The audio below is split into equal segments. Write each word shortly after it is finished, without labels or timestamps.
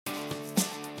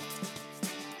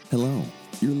Hello,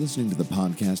 you're listening to the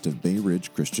podcast of Bay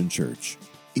Ridge Christian Church.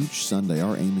 Each Sunday,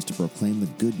 our aim is to proclaim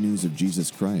the good news of Jesus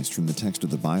Christ from the text of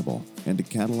the Bible and to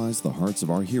catalyze the hearts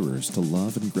of our hearers to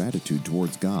love and gratitude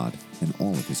towards God and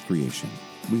all of His creation.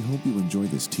 We hope you enjoy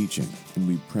this teaching, and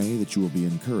we pray that you will be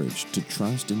encouraged to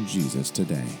trust in Jesus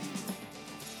today.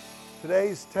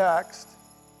 Today's text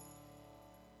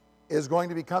is going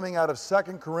to be coming out of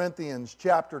 2 Corinthians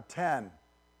chapter 10.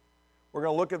 We're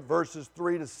going to look at verses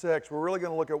 3 to 6. We're really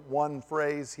going to look at one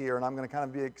phrase here, and I'm going to kind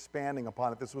of be expanding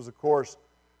upon it. This was, of course,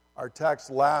 our text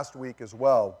last week as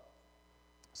well.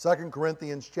 2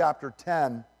 Corinthians chapter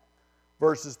 10,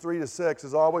 verses 3 to 6.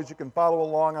 As always, you can follow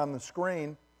along on the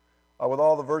screen with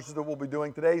all the verses that we'll be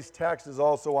doing. Today's text is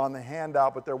also on the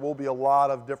handout, but there will be a lot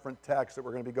of different texts that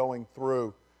we're going to be going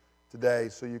through today,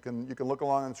 so you can look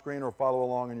along on the screen or follow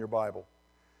along in your Bible.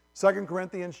 2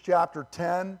 Corinthians chapter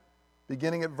 10,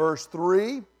 beginning at verse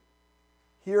 3.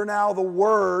 Hear now the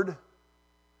word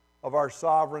of our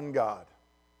sovereign God.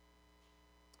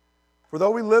 For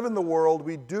though we live in the world,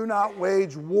 we do not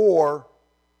wage war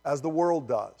as the world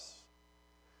does.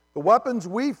 The weapons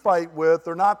we fight with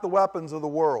are not the weapons of the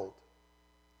world.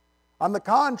 On the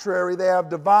contrary, they have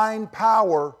divine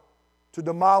power to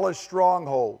demolish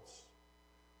strongholds.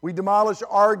 We demolish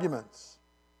arguments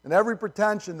and every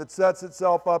pretension that sets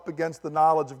itself up against the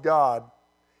knowledge of God.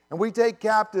 And we take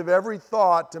captive every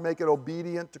thought to make it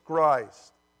obedient to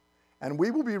Christ. And we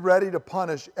will be ready to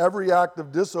punish every act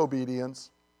of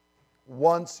disobedience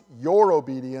once your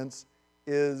obedience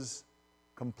is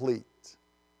complete.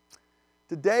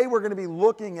 Today we're going to be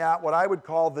looking at what I would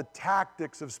call the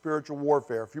tactics of spiritual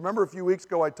warfare. If you remember a few weeks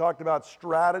ago, I talked about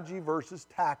strategy versus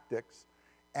tactics.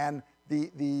 And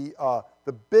the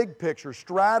big picture,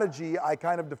 strategy, I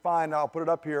kind of defined, I'll put it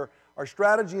up here. Our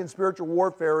strategy in spiritual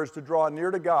warfare is to draw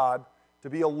near to God, to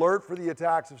be alert for the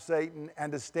attacks of Satan,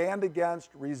 and to stand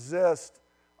against, resist,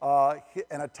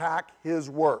 and attack his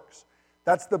works.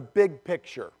 That's the big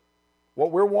picture.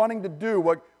 What we're wanting to do,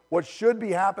 what should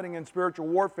be happening in spiritual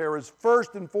warfare is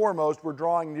first and foremost, we're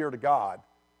drawing near to God.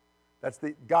 That's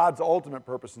God's ultimate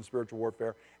purpose in spiritual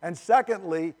warfare. And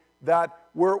secondly, that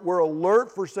we're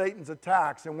alert for Satan's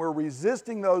attacks and we're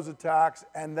resisting those attacks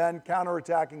and then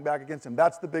counterattacking back against him.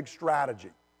 That's the big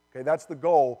strategy. Okay, that's the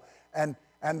goal. And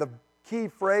the key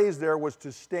phrase there was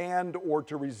to stand or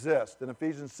to resist. In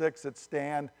Ephesians 6, it's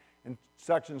stand. In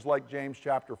sections like James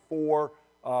chapter 4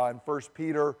 and 1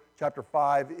 Peter chapter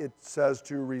 5, it says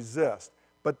to resist.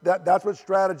 But that's what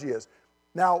strategy is.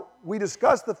 Now, we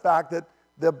discussed the fact that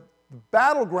the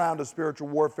battleground of spiritual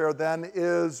warfare then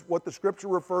is what the Scripture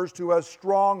refers to as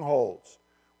strongholds,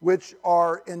 which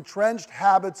are entrenched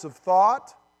habits of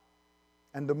thought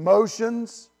and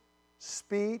emotions,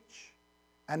 speech,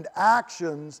 and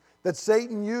actions that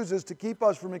Satan uses to keep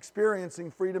us from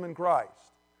experiencing freedom in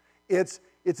Christ. It's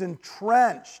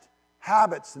entrenched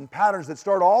habits and patterns that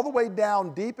start all the way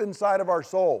down deep inside of our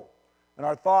soul and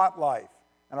our thought life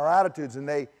and our attitudes, and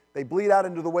they bleed out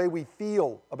into the way we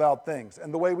feel about things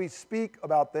and the way we speak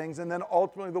about things and then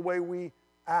ultimately the way we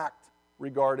act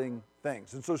regarding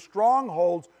things. And so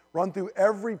strongholds run through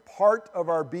every part of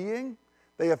our being.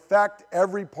 They affect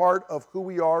every part of who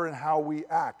we are and how we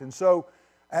act. And so,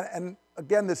 and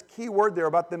again, this key word there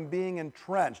about them being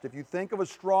entrenched. If you think of a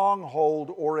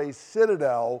stronghold or a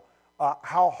citadel,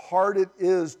 how hard it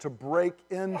is to break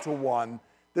into one.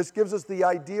 This gives us the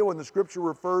idea when the Scripture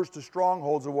refers to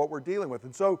strongholds of what we're dealing with.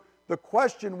 And so the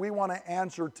question we want to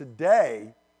answer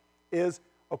today is,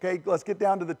 okay, let's get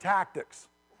down to the tactics.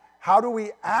 How do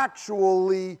we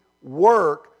actually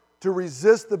work to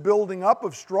resist the building up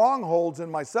of strongholds in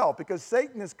myself? Because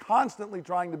Satan is constantly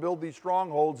trying to build these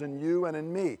strongholds in you and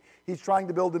in me. He's trying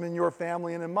to build them in your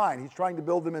family and in mine. He's trying to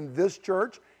build them in this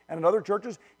church and in other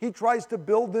churches. He tries to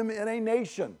build them in a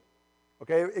nation.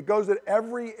 Okay, it goes at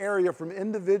every area from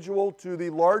individual to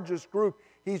the largest group.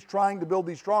 He's trying to build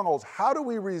these strongholds. How do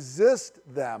we resist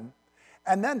them?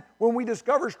 And then when we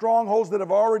discover strongholds that have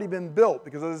already been built,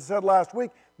 because as I said last week,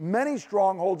 many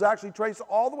strongholds actually trace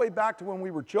all the way back to when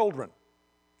we were children.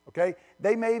 Okay,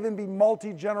 they may even be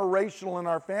multi-generational in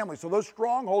our family. So those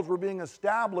strongholds were being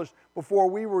established before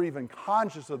we were even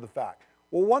conscious of the fact.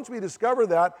 Well, once we discover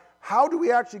that, how do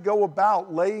we actually go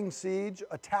about laying siege,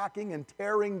 attacking, and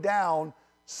tearing down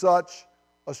such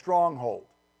a stronghold?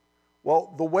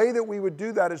 Well, the way that we would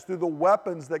do that is through the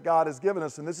weapons that God has given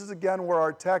us. And this is again where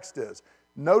our text is.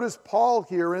 Notice Paul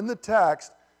here in the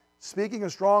text, speaking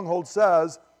of strongholds,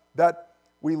 says that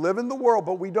we live in the world,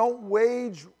 but we don't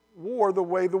wage war the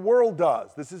way the world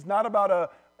does. This is not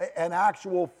about an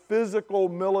actual physical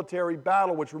military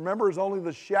battle, which remember is only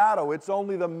the shadow. It's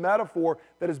only the metaphor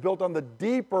that is built on the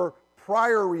deeper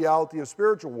prior reality of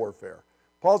spiritual warfare.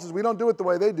 Paul says we don't do it the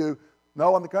way they do.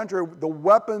 No, on the contrary, the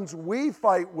weapons we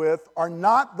fight with are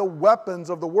not the weapons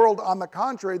of the world. On the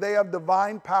contrary, they have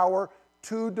divine power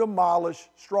to demolish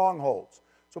strongholds.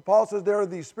 So Paul says there are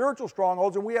these spiritual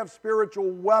strongholds and we have spiritual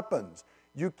weapons.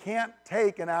 You can't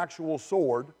take an actual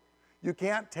sword. You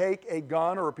can't take a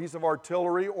gun or a piece of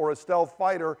artillery or a stealth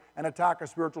fighter and attack a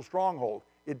spiritual stronghold.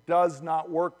 It does not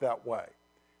work that way.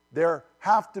 There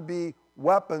have to be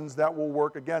weapons that will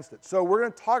work against it. So we're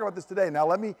going to talk about this today. Now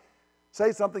let me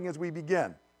say something as we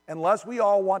begin. Unless we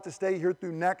all want to stay here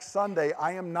through next Sunday,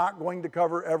 I am not going to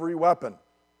cover every weapon.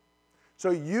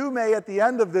 So you may at the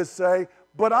end of this say,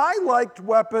 but I liked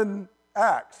weapon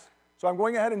X. So I'm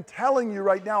going ahead and telling you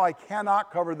right now I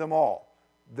cannot cover them all.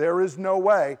 There is no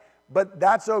way, but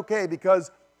that's okay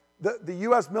because the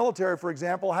U.S. military, for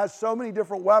example, has so many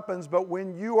different weapons, but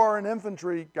when you are an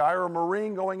infantry guy or a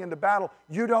Marine going into battle,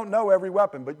 you don't know every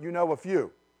weapon, but you know a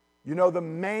few. You know the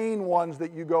main ones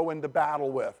that you go into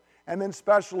battle with. And then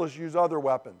specialists use other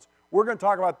weapons. We're going to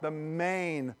talk about the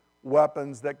main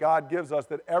weapons that God gives us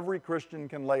that every Christian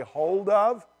can lay hold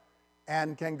of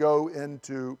and can go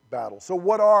into battle. So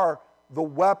what are the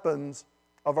weapons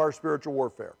of our spiritual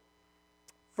warfare?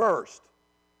 First,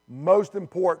 most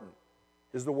important,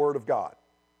 is the Word of God.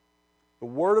 The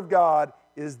Word of God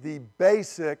is the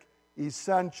basic,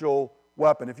 essential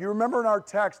weapon. If you remember in our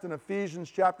text in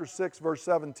Ephesians chapter 6, verse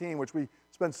 17, which we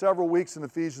spent several weeks in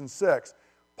Ephesians 6,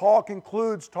 Paul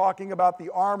concludes talking about the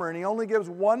armor, and he only gives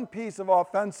one piece of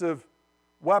offensive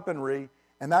weaponry,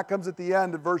 and that comes at the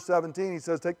end of verse 17. He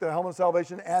says, take the helmet of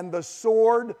salvation and the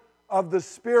sword of the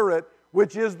Spirit,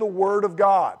 which is the Word of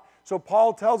God. So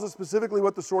Paul tells us specifically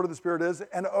what the sword of the Spirit is,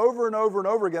 and over and over and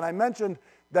over again, I mentioned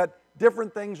that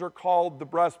different things are called the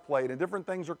breastplate, and different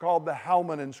things are called the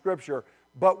helmet in Scripture,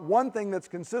 but one thing that's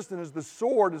consistent is the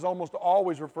sword is almost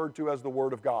always referred to as the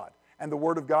Word of God, and the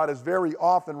Word of God is very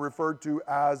often referred to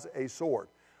as a sword.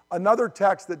 Another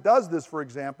text that does this, for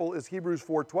example, is Hebrews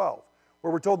 4:12.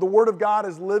 Where we're told the Word of God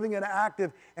is living and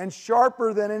active and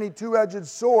sharper than any two-edged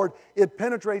sword. It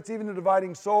penetrates even to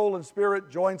dividing soul and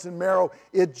spirit, joints and marrow.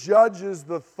 It judges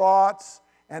the thoughts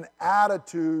and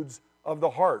attitudes of the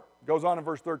heart. It goes on in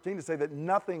verse 13 to say that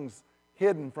nothing's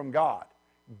hidden from God.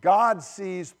 God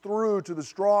sees through to the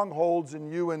strongholds in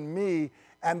you and me,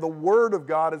 and the Word of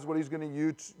God is what He's going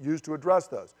to use to address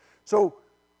those. So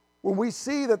when we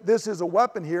see that this is a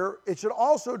weapon here, it should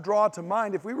also draw to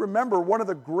mind, if we remember, one of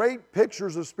the great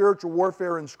pictures of spiritual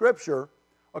warfare in Scripture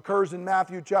occurs in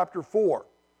Matthew chapter 4,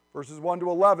 verses 1 to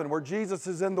 11, where Jesus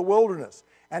is in the wilderness,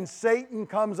 and Satan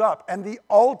comes up, and the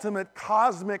ultimate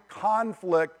cosmic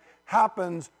conflict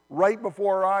happens right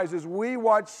before our eyes as we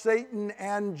watch Satan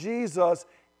and Jesus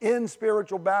in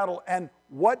spiritual battle. And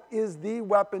what is the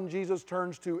weapon Jesus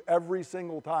turns to every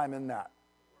single time in that?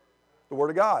 The Word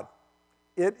of God.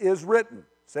 It is written.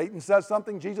 Satan says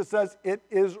something, Jesus says, it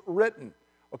is written.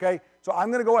 Okay, so I'm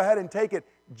going to go ahead and take it.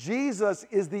 Jesus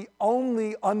is the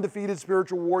only undefeated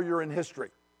spiritual warrior in history.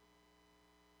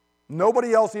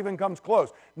 Nobody else even comes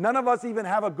close. None of us even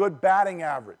have a good batting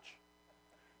average.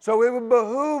 So it would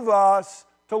behoove us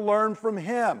to learn from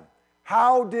him.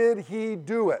 How did he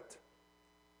do it?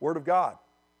 Word of God.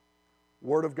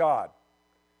 Word of God.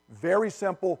 Very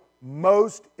simple,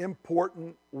 most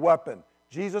important weapon.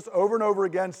 Jesus over and over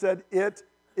again said, it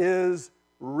is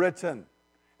written.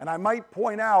 And I might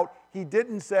point out, he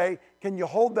didn't say, can you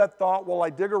hold that thought while I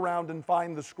dig around and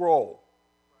find the scroll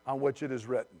on which it is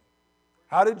written?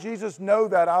 How did Jesus know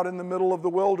that out in the middle of the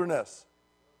wilderness?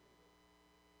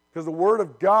 Because the Word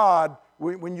of God,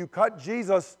 when you cut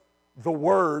Jesus, the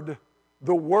Word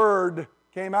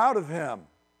came out of him.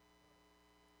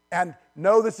 And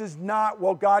no, this is not,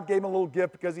 well, God gave him a little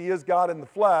gift because he is God in the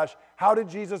flesh. How did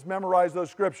Jesus memorize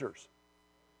those scriptures?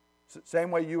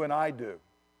 Same way you and I do.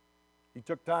 He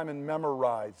took time and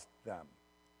memorized them.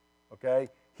 Okay?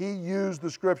 He used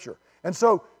the Scripture. And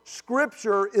so,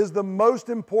 Scripture is the most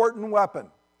important weapon,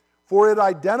 for it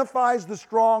identifies the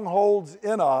strongholds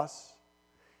in us.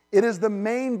 It is the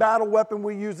main battle weapon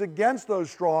we use against those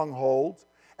strongholds.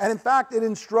 And in fact, it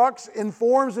instructs,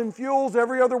 informs, and fuels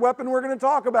every other weapon we're going to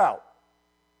talk about.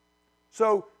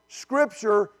 So,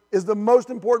 Scripture is the most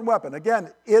important weapon.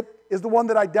 Again, it is the one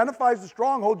that identifies the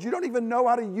strongholds. You don't even know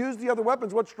how to use the other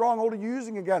weapons. What stronghold are you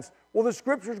using against? Well, the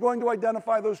Scripture is going to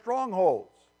identify those strongholds.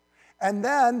 And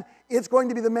then it's going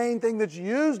to be the main thing that's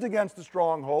used against the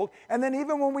stronghold. And then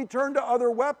even when we turn to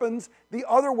other weapons, the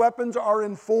other weapons are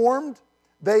informed,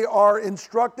 they are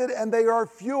instructed, and they are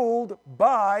fueled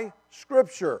by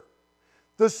Scripture.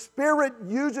 The Spirit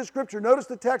uses Scripture. Notice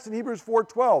the text in Hebrews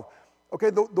 4:12. Okay,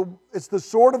 it's the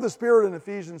sword of the Spirit in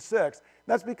Ephesians 6.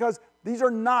 That's because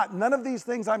none of these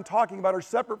things I'm talking about are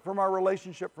separate from our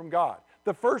relationship from God.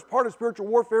 The first part of spiritual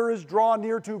warfare is draw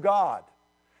near to God.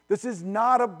 This is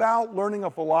not about learning a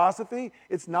philosophy.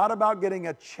 It's not about getting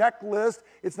a checklist.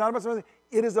 It's not about something.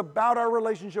 It is about our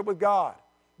relationship with God.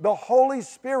 The Holy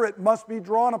Spirit must be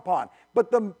drawn upon. But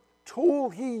the tool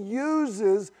He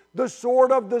uses, the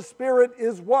sword of the Spirit,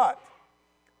 is what?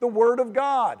 The Word of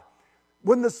God.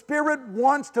 When the Spirit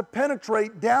wants to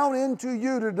penetrate down into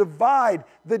you to divide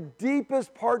the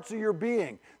deepest parts of your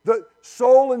being, the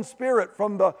soul and spirit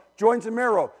from the joints and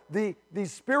marrow, the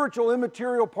spiritual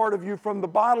immaterial part of you from the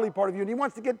bodily part of you, and He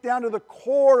wants to get down to the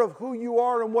core of who you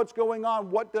are and what's going on,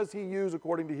 what does He use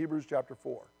according to Hebrews chapter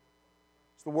 4?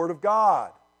 It's the Word of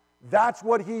God. That's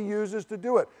what He uses to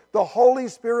do it. The Holy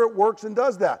Spirit works and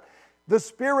does that. The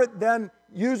Spirit then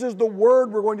uses the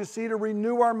Word we're going to see to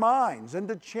renew our minds and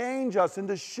to change us and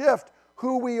to shift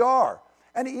who we are.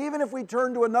 And even if we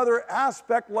turn to another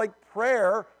aspect like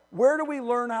prayer, where do we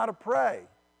learn how to pray?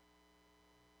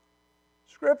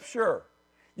 Scripture.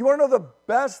 You want to know the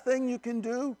best thing you can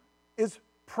do is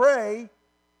pray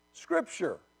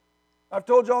Scripture. I've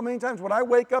told you all many times, when I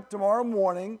wake up tomorrow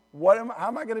morning, how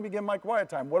am I going to begin my quiet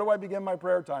time? What do I begin my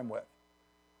prayer time with?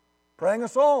 Praying a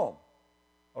psalm.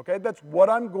 Okay, that's what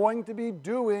I'm going to be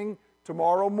doing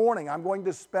tomorrow morning. I'm going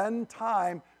to spend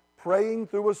time praying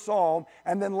through a psalm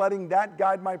and then letting that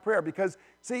guide my prayer. Because,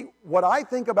 see, what I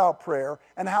think about prayer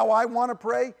and how I want to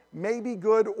pray may be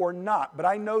good or not. But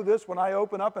I know this, when I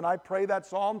open up and I pray that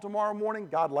psalm tomorrow morning,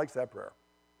 God likes that prayer.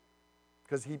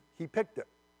 Because He picked it.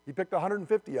 He picked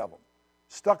 150 of them,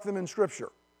 stuck them in Scripture.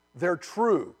 They're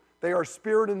true. They are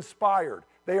Spirit-inspired.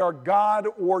 They are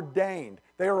God-ordained.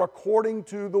 They are according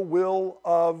to the will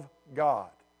of God.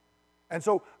 And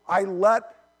so I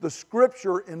let the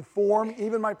Scripture inform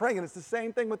even my praying. And it's the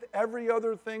same thing with every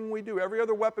other thing we do. Every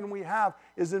other weapon we have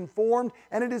is informed,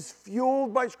 and it is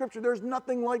fueled by Scripture. There's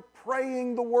nothing like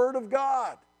praying the Word of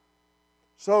God.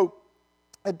 So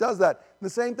it does that. The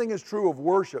same thing is true of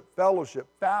worship, fellowship,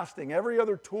 fasting, every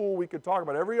other tool we could talk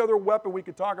about, every other weapon we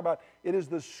could talk about. It is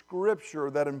the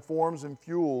Scripture that informs and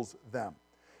fuels them.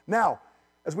 Now,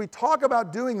 as we talk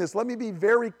about doing this, let me be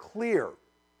very clear.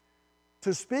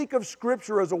 To speak of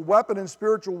Scripture as a weapon in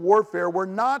spiritual warfare, we're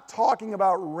not talking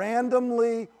about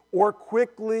randomly or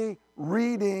quickly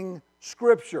reading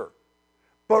Scripture,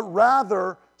 but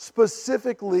rather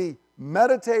specifically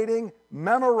meditating,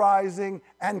 memorizing,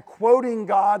 and quoting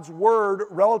God's Word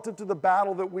relative to the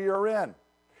battle that we are in.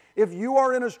 If you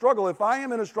are in a struggle, if I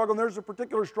am in a struggle and there's a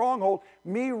particular stronghold,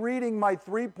 me reading my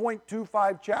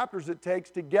 3.25 chapters it takes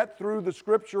to get through the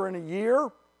Scripture in a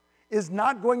year is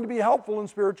not going to be helpful in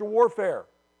spiritual warfare.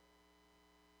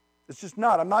 It's just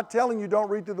not. I'm not telling you don't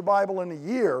read through the Bible in a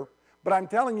year, but I'm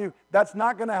telling you that's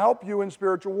not going to help you in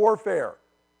spiritual warfare.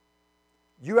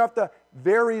 You have to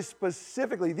very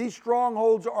specifically, these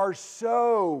strongholds are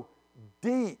so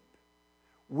deep.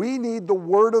 We need the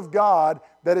Word of God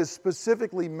that is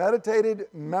specifically meditated,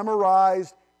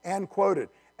 memorized, and quoted.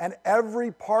 And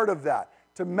every part of that.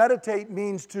 To meditate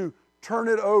means to turn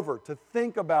it over, to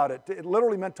think about it. It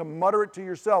literally meant to mutter it to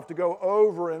yourself, to go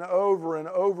over and over and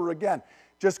over again.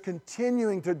 Just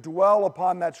continuing to dwell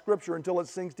upon that Scripture until it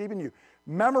sinks deep in you.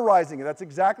 Memorizing it, that's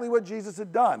exactly what Jesus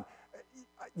had done.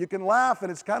 You can laugh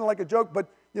and it's kind of like a joke, but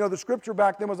the Scripture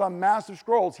back then was on massive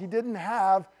scrolls. He didn't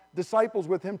have disciples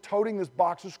with Him toting this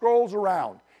box of scrolls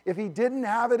around. If He didn't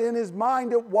have it in His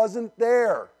mind, it wasn't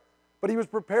there. But He was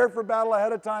prepared for battle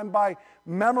ahead of time by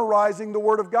memorizing the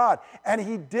Word of God. And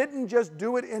He didn't just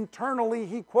do it internally,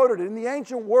 He quoted it. In the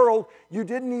ancient world, you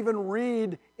didn't even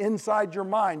read inside your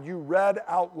mind. You read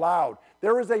out loud.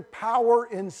 There is a power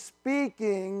in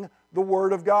speaking the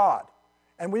Word of God.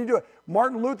 And when you do it,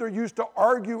 Martin Luther used to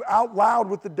argue out loud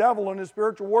with the devil in his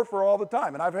spiritual warfare all the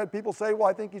time. And I've had people say, well,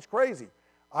 I think he's crazy.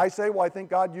 I say, well, I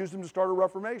think God used him to start a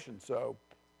reformation. So,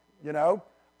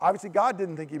 obviously God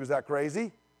didn't think he was that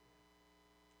crazy.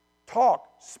 Talk,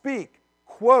 speak,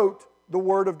 quote the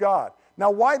Word of God.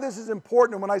 Now, why this is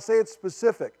important, and when I say it's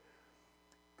specific,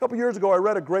 a couple years ago I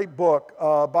read a great book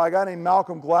by a guy named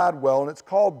Malcolm Gladwell, and it's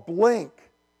called Blink,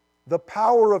 The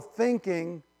Power of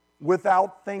Thinking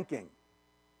Without Thinking.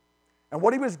 And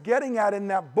what he was getting at in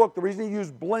that book, the reason he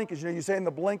used blink is, you say in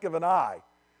the blink of an eye.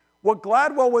 What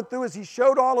Gladwell went through is he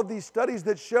showed all of these studies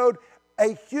that showed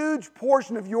a huge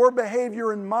portion of your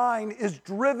behavior and mine is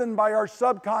driven by our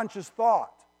subconscious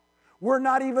thought. We're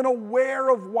not even aware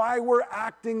of why we're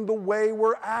acting the way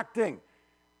we're acting.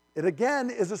 It again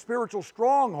is a spiritual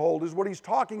stronghold is what he's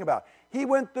talking about. He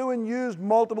went through and used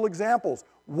multiple examples.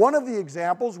 One of the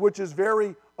examples, which is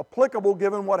very applicable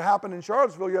given what happened in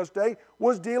Charlottesville yesterday,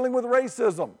 was dealing with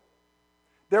racism.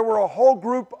 there were a whole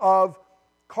group of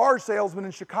car salesmen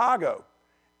in Chicago.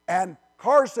 And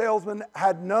car salesmen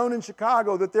had known in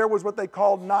Chicago that there was what they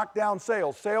called knockdown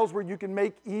sales, sales where you can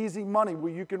make easy money,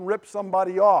 where you can rip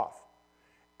somebody off.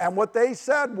 And what they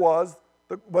said was,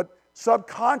 what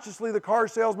subconsciously the car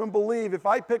salesmen believe, if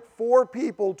I pick 4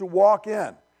 people to walk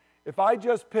in, if I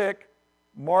just pick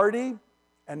Marty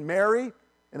and Mary,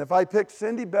 and if I pick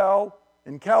Cindy Bell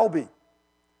and Kelby,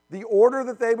 the order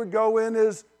that they would go in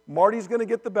is Marty's going to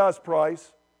get the best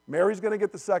price, Mary's going to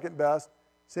get the second best,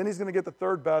 Cindy's going to get the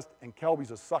third best, and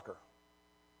Kelby's a sucker.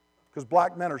 Because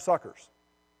black men are suckers.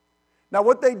 Now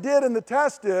what they did in the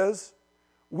test is,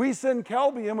 we send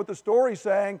Kelby in with the story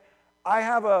saying, I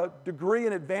have a degree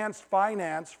in advanced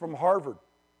finance from Harvard.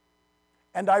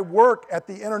 And I work at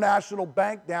the International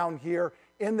Bank down here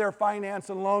in their finance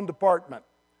and loan department.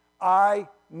 I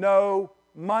know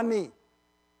money.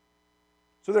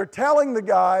 So they're telling the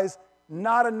guys,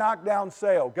 not a knockdown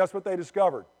sale. Guess what they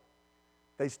discovered?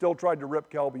 They still tried to rip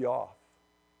Kelby off.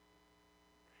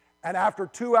 And after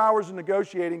 2 hours of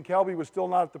negotiating, Kelby was still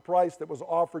not at the price that was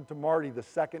offered to Marty the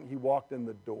second he walked in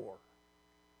the door.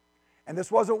 And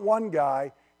this wasn't one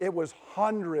guy, it was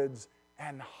hundreds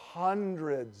and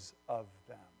hundreds of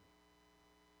them.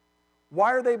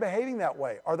 Why are they behaving that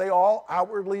way? Are they all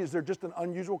outwardly, is there just an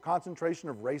unusual concentration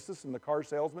of racists in the car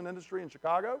salesman industry in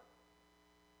Chicago?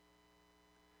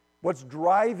 What's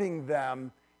driving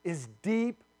them is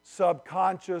deep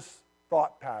subconscious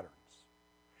thought patterns.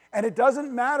 And it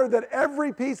doesn't matter that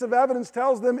every piece of evidence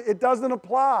tells them it doesn't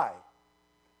apply.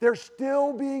 They're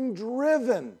still being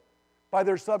driven by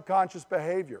their subconscious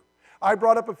behavior. I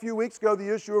brought up a few weeks ago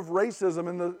the issue of racism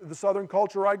in the Southern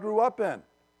culture I grew up in.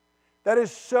 That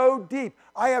is so deep.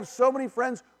 I have so many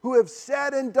friends who have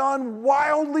said and done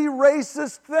wildly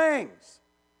racist things.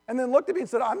 And then looked at me and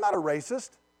said, I'm not a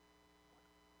racist.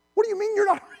 What do you mean you're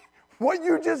not? What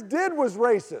you just did was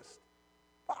racist.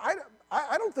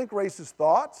 I don't think racist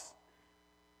thoughts.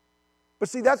 But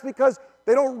see, that's because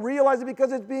they don't realize it,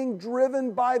 because it's being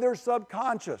driven by their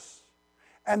subconscious.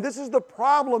 And this is the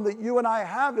problem that you and I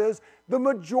have, is the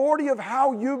majority of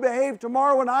how you behave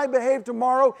tomorrow and I behave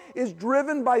tomorrow is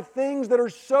driven by things that are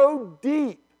so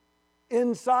deep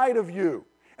inside of you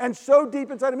and so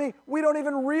deep inside of me, we don't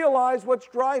even realize what's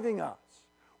driving us.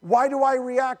 Why do I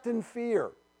react in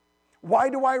fear?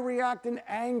 Why do I react in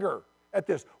anger at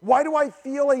this? Why do I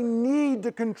feel a need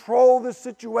to control this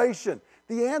situation?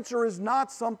 The answer is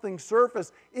not something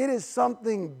surface. It is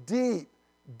something deep,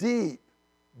 deep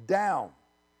down.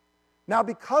 Now,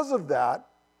 because of that,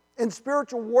 in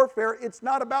spiritual warfare, it's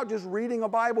not about just reading a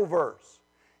Bible verse.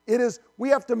 It is, we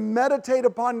have to meditate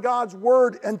upon God's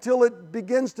Word until it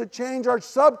begins to change our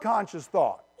subconscious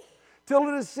thought, till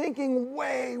it is sinking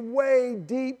way, way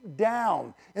deep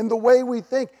down in the way we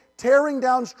think, tearing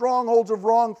down strongholds of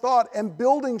wrong thought and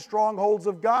building strongholds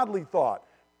of godly thought,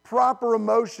 proper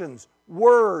emotions,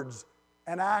 words,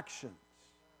 and actions.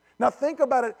 Now think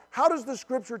about it. How does the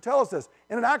Scripture tell us this?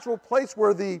 In an actual place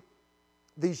where the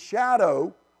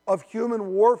shadow of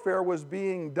human warfare was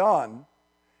being done,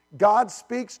 God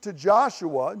speaks to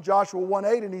Joshua, Joshua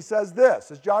 1:8, and he says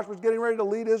this. As Joshua's getting ready to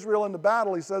lead Israel into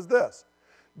battle, he says this: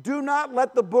 do not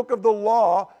let the book of the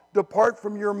law depart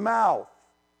from your mouth.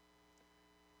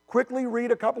 Quickly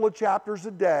read a couple of chapters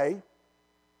a day,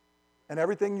 and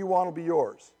everything you want will be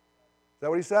yours. Is that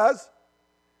what he says?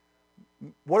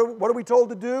 What are we told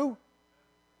to do?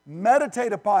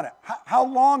 Meditate upon it. How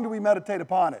long do we meditate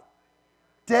upon it?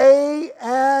 Day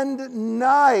and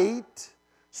night,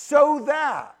 so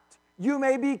that you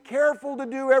may be careful to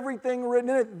do everything written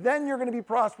in it. Then you're going to be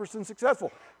prosperous and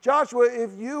successful. Joshua,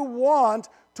 if you want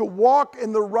to walk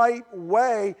in the right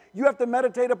way, you have to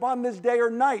meditate upon this day or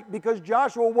night, because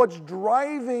Joshua, what's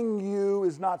driving you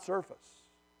is not surface.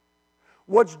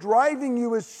 What's driving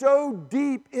you is so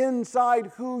deep inside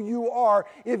who you are.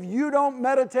 If you don't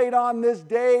meditate on this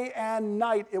day and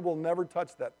night, it will never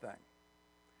touch that thing.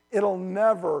 It'll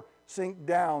never sink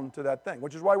down to that thing,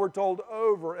 which is why we're told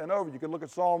over and over. You can look at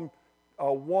Psalm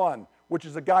 1, which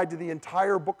is a guide to the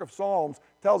entire book of Psalms,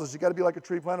 tells us you got to be like a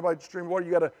tree planted by a stream of water.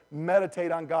 You got to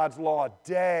meditate on God's law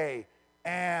day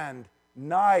and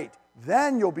night.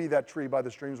 Then you'll be that tree by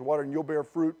the streams of water, and you'll bear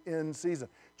fruit in season.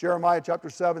 Jeremiah chapter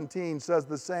 17 says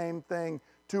the same thing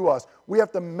to us. We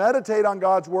have to meditate on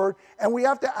God's word, and we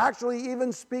have to actually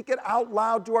even speak it out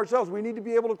loud to ourselves. We need to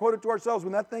be able to quote it to ourselves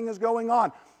when that thing is going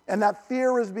on. and that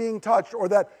fear is being touched, or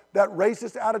that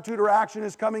racist attitude or action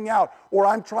is coming out, or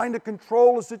I'm trying to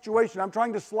control a situation, I'm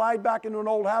trying to slide back into an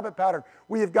old habit pattern,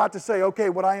 we have got to say, okay,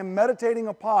 what I am meditating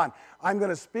upon, I'm going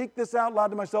to speak this out loud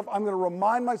to myself. I'm going to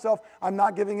remind myself I'm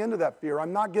not giving into that fear.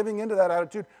 I'm not giving into that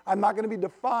attitude. I'm not going to be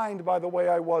defined by the way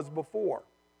I was before.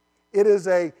 It is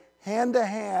a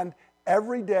hand-to-hand,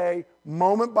 everyday,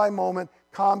 moment-by-moment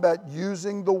combat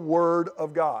using the Word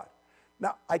of God.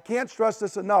 Now, I can't stress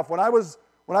this enough. When I was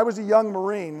a young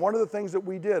Marine, one of the things that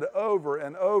we did over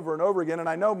and over and over again, and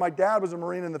I know my dad was a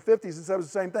Marine in the 50s and said it was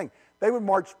the same thing. They would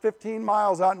march 15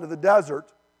 miles out into the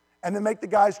desert and then make the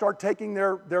guys start taking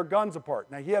their guns apart.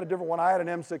 Now, he had a different one. I had an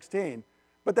M16.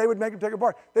 But they would make them take it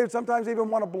apart. They would sometimes even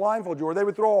want to blindfold you, or they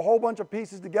would throw a whole bunch of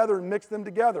pieces together and mix them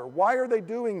together. Why are they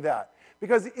doing that?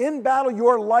 Because in battle,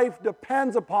 your life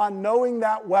depends upon knowing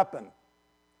that weapon.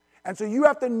 And so you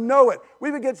have to know it. We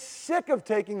would get sick of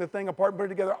taking the thing apart and put it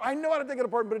together. I know how to take it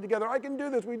apart and put it together. I can do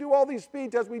this. We do all these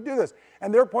speed tests. We do this.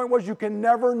 And their point was you can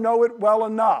never know it well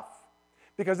enough,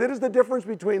 because it is the difference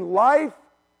between life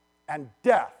and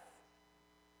death.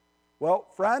 Well,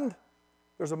 friend,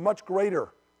 there's a much greater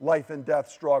life and death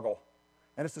struggle,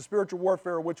 and it's the spiritual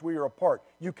warfare of which we are a part.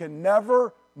 You can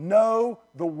never know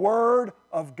the Word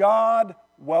of God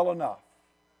well enough.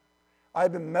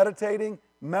 I've been meditating,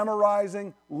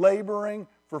 memorizing, laboring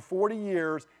for 40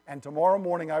 years, and tomorrow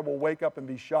morning I will wake up and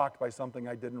be shocked by something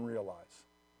I didn't realize.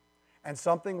 And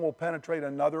something will penetrate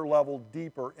another level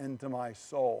deeper into my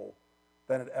soul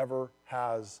than it ever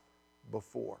has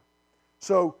before.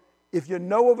 So, if you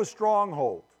know of a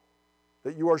stronghold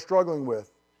that you are struggling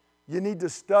with, you need to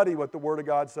study what the Word of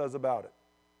God says about it.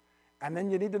 And then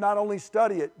you need to not only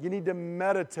study it, you need to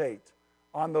meditate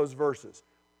on those verses.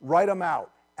 Write them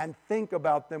out and think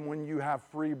about them when you have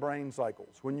free brain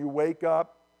cycles. When you wake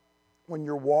up, when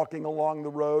you're walking along the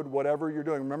road, whatever you're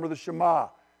doing. Remember the Shema,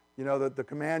 the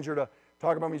commands you're to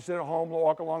talk about when you sit at home,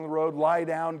 walk along the road, lie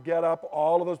down, get up,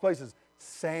 all of those places.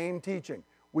 Same teaching.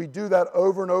 We do that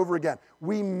over and over again.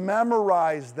 We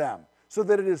memorize them so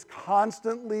that it is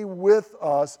constantly with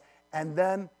us, and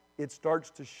then it starts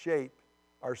to shape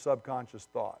our subconscious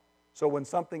thought. So when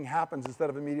something happens, instead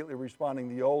of immediately responding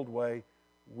the old way,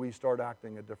 we start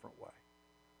acting a different way.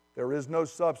 There is no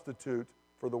substitute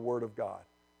for the Word of God.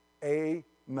 A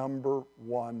number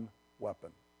one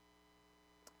weapon.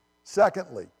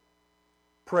 Secondly,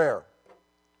 prayer.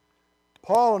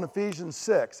 Paul in Ephesians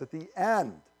 6, at the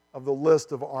end of the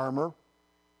list of armor,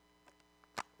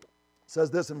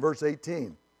 says this in verse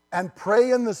 18. And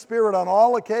pray in the Spirit on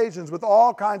all occasions with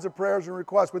all kinds of prayers and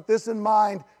requests. With this in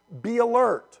mind, be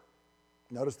alert.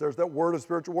 Notice there's that word of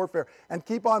spiritual warfare. And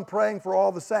keep on praying for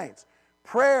all the saints.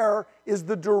 Prayer is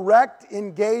the direct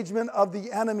engagement of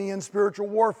the enemy in spiritual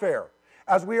warfare,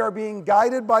 as we are being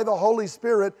guided by the Holy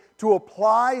Spirit to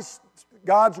apply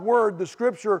God's Word, the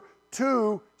Scripture,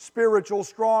 to spiritual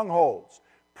strongholds.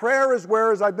 Prayer is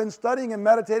where, as I've been studying and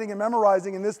meditating and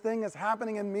memorizing, and this thing is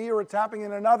happening in me or it's happening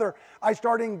in another, I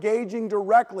start engaging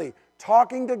directly,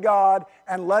 talking to God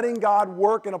and letting God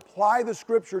work and apply the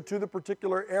Scripture to the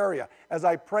particular area. As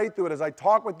I pray through it, as I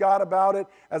talk with God about it,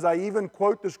 as I even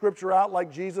quote the Scripture out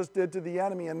like Jesus did to the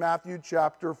enemy in Matthew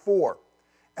chapter 4.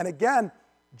 And again,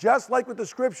 just like with the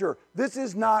Scripture, this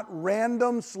is not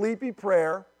random sleepy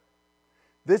prayer.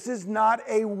 This is not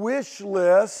a wish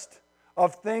list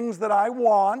of things that I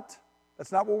want.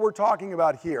 That's not what we're talking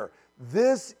about here.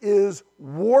 This is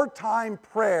wartime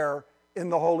prayer in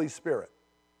the Holy Spirit.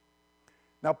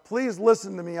 Now, please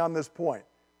listen to me on this point.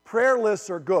 Prayer lists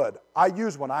are good. I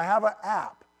use one. I have an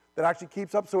app that actually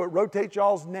keeps up so it rotates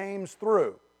y'all's names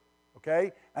through,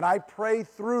 okay? And I pray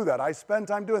through that. I spend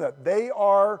time doing that. They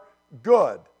are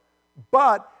good.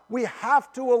 But we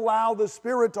have to allow the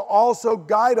Spirit to also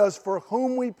guide us for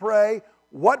whom we pray,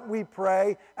 what we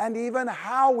pray, and even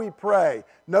how we pray.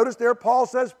 Notice there Paul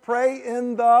says, pray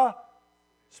in the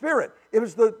Spirit. It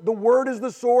was the Word is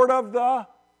the sword of the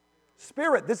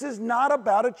Spirit. This is not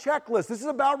about a checklist. This is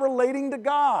about relating to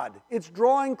God. It's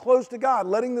drawing close to God,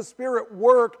 letting the Spirit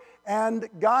work and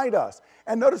guide us.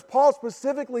 And notice Paul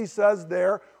specifically says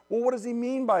there, well, what does he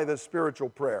mean by this spiritual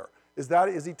prayer?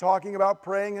 Is he talking about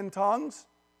praying in tongues?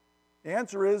 The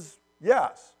answer is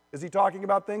yes. Is he talking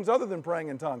about things other than praying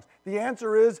in tongues? The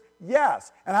answer is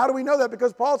yes. And how do we know that?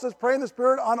 Because Paul says pray in the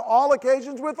Spirit on all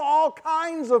occasions with all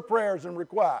kinds of prayers and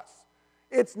requests.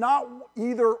 It's not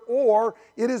either or.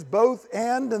 It is both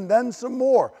and then some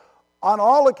more. On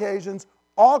all occasions,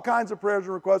 all kinds of prayers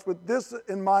and requests. With this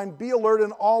in mind, be alert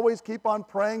and always keep on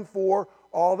praying for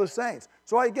all the saints.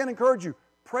 So I again encourage you,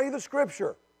 pray the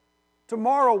Scripture.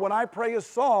 Tomorrow, when I pray a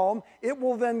psalm, it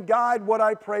will then guide what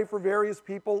I pray for various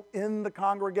people in the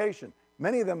congregation.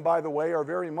 Many of them, by the way, are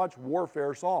very much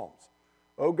warfare psalms.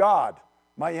 Oh God,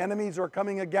 my enemies are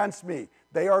coming against me.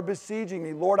 They are besieging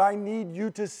me. Lord, I need you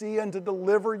to see and to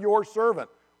deliver your servant.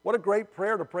 What a great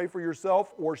prayer to pray for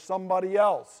yourself or somebody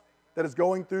else that is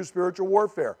going through spiritual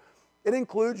warfare. It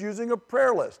includes using a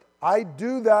prayer list. I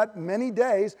do that many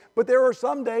days, but there are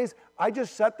some days I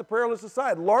just set the prayer list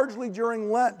aside. Largely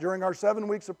during Lent, during our 7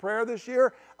 weeks of prayer this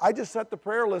year, I just set the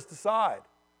prayer list aside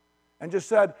and just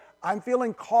said, I'm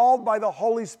feeling called by the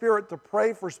Holy Spirit to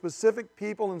pray for specific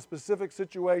people in specific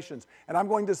situations, and I'm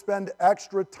going to spend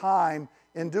extra time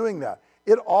in doing that.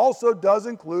 It also does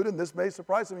include, and this may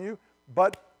surprise some of you,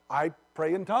 but I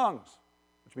pray in tongues,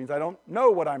 which means I don't know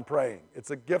what I'm praying.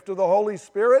 It's a gift of the Holy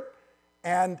Spirit,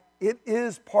 and it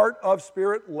is part of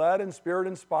Spirit-led and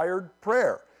Spirit-inspired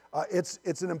prayer.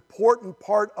 It's an important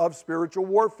part of spiritual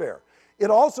warfare. It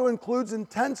also includes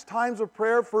intense times of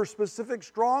prayer for specific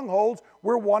strongholds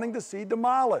we're wanting to see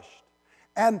demolished.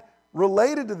 And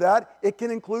related to that, it can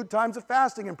include times of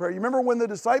fasting and prayer. You remember when the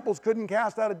disciples couldn't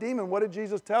cast out a demon, what did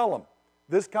Jesus tell them?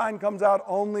 This kind comes out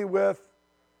only with...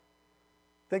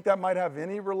 Think that might have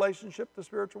any relationship to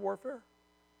spiritual warfare?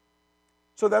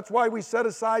 So that's why we set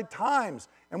aside times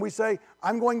and we say,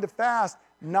 I'm going to fast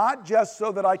not just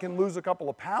so that I can lose a couple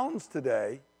of pounds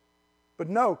today, but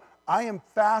no, I am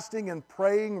fasting and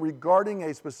praying regarding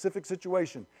a specific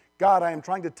situation. God, I am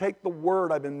trying to take the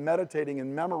word I've been meditating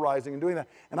and memorizing and doing that,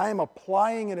 and I am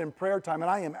applying it in prayer time, and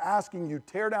I am asking you,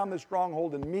 tear down this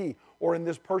stronghold in me or in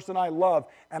this person I love,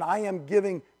 and I am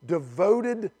giving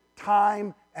devoted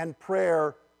time and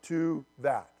prayer to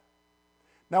that.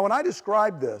 Now, when I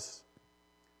describe this,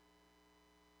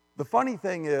 the funny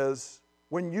thing is,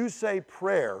 when you say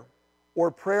prayer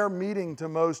or prayer meeting to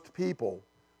most people,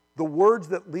 the words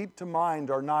that leap to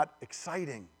mind are not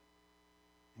exciting,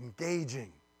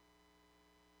 engaging,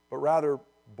 but rather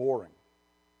boring.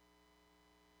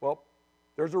 Well,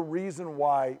 there's a reason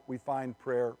why we find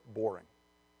prayer boring.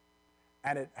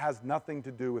 And it has nothing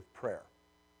to do with prayer.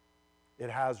 It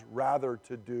has rather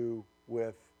to do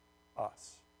with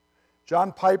us.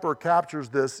 John Piper captures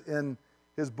this in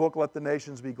his book, Let the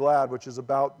Nations Be Glad, which is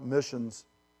about missions.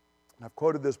 And I've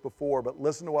quoted this before, but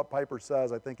listen to what Piper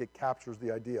says. I think it captures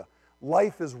the idea.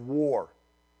 Life is war.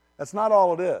 That's not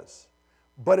all it is,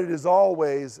 but it is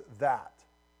always that.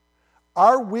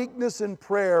 Our weakness in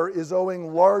prayer is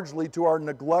owing largely to our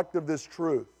neglect of this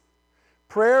truth.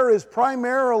 Prayer is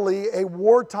primarily a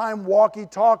wartime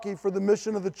walkie-talkie for the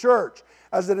mission of the church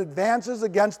as it advances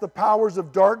against the powers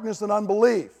of darkness and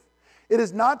unbelief. It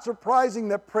is not surprising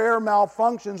that prayer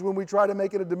malfunctions when we try to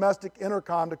make it a domestic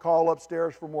intercom to call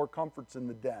upstairs for more comforts in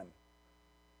the den.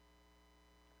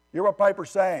 You hear what Piper's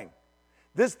saying?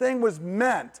 This thing was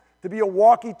meant to be a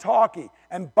walkie-talkie,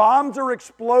 and bombs are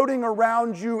exploding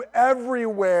around you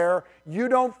everywhere. You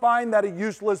don't find that a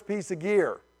useless piece of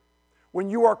gear when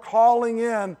you are calling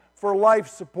in for life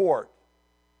support.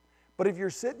 But if you're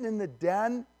sitting in the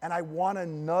den and I want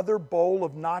another bowl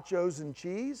of nachos and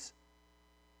cheese,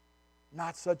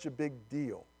 not such a big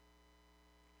deal.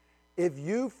 If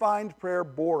you find prayer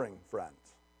boring, friends,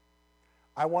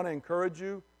 I want to encourage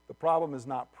you, the problem is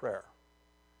not prayer.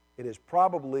 It is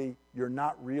probably you're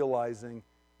not realizing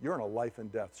you're in a life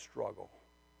and death struggle.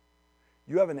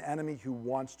 You have an enemy who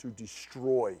wants to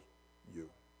destroy you.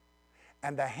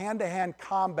 And the hand-to-hand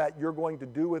combat you're going to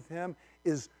do with him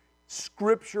is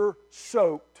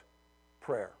Scripture-soaked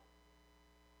prayer.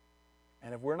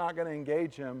 And if we're not going to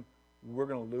engage him, we're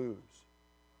going to lose.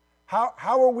 How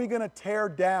are we going to tear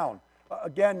down?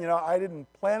 Again, I didn't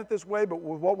plan it this way, but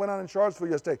with what went on in Charlottesville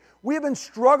yesterday, we have been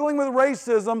struggling with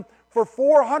racism for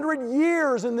 400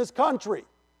 years in this country.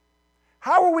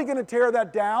 How are we going to tear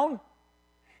that down?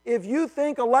 If you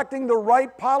think electing the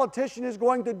right politician is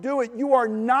going to do it, you are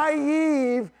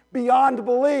naive beyond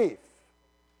belief.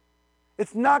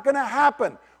 It's not going to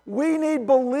happen. We need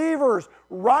believers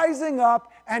rising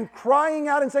up and crying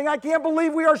out and saying, I can't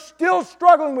believe we are still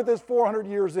struggling with this 400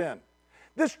 years in.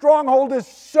 This stronghold is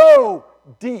so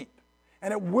deep,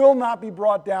 and it will not be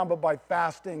brought down but by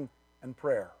fasting and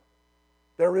prayer.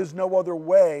 There is no other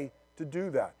way to do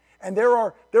that. And there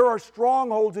are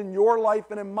strongholds in your life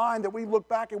and in mine that we look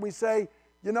back and we say,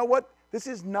 you know what? This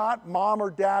is not mom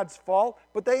or dad's fault,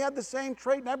 but they had the same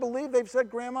trait, and I believe they've said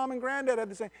grandmom and granddad had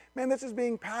the same. Man, this is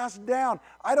being passed down.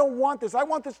 I don't want this. I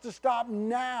want this to stop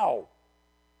now.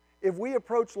 If we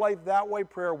approach life that way,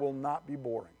 prayer will not be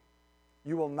boring.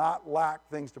 You will not lack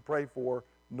things to pray for,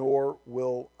 nor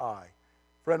will I.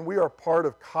 Friend, we are part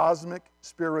of cosmic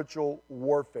spiritual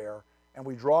warfare, and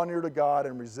we draw near to God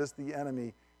and resist the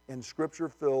enemy in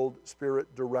Scripture-filled,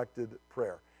 Spirit-directed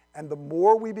prayer. And the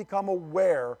more we become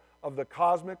aware of the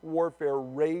cosmic warfare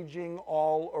raging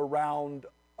all around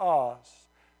us,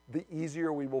 the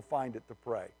easier we will find it to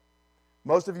pray.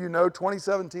 Most of you know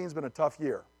 2017 has been a tough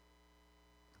year.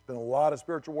 There's been a lot of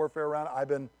spiritual warfare around.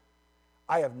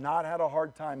 I have not had a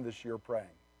hard time this year praying.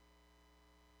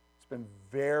 It's been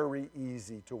very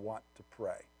easy to want to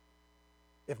pray.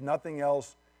 If nothing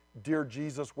else, dear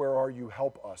Jesus, where are you?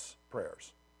 Help us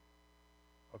prayers.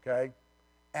 Okay?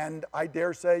 And I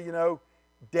dare say,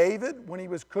 David, when he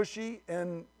was cushy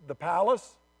in the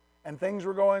palace and things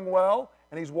were going well,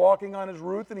 and he's walking on his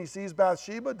roof and he sees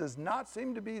Bathsheba, does not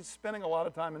seem to be spending a lot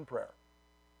of time in prayer.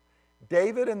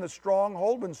 David in the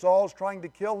stronghold, when Saul's trying to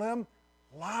kill him,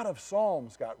 a lot of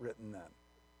psalms got written then.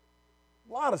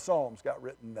 A lot of psalms got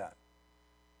written then.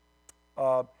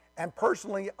 And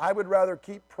personally, I would rather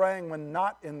keep praying when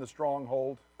not in the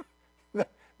stronghold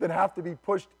than have to be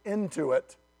pushed into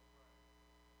it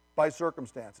by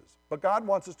circumstances. But God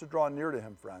wants us to draw near to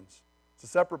Him, friends. It's a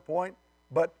separate point,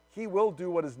 but He will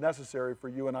do what is necessary for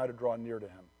you and I to draw near to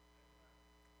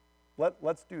Him.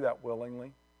 Let's do that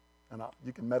willingly, and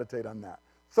you can meditate on that.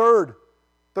 Third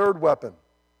weapon,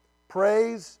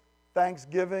 praise,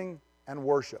 thanksgiving, and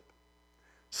worship.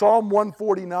 Psalm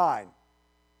 149,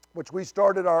 which we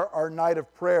started our night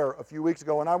of prayer a few weeks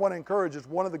ago, and I want to encourage, it's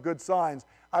one of the good signs.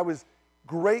 I was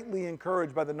greatly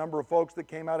encouraged by the number of folks that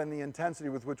came out and the intensity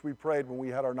with which we prayed when we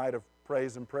had our night of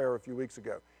praise and prayer a few weeks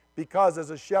ago. Because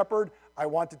as a shepherd, I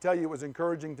want to tell you it was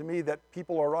encouraging to me that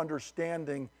people are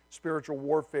understanding spiritual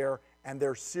warfare and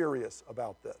they're serious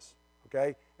about this.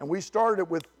 Okay? And we started it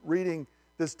with reading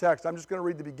this text. I'm just going to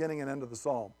read the beginning and end of the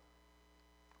psalm.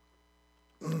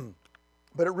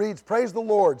 But it reads, "Praise the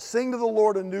Lord, sing to the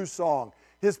Lord a new song,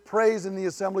 His praise in the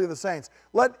assembly of the saints.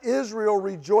 Let Israel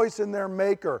rejoice in their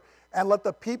Maker, and let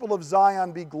the people of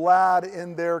Zion be glad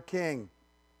in their King."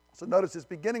 So notice it's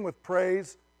beginning with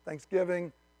praise,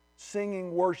 thanksgiving,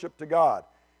 singing worship to God.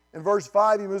 In verse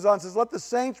 5 he moves on and says, "Let the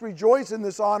saints rejoice in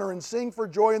this honor and sing for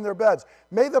joy in their beds.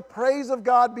 May the praise of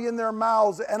God be in their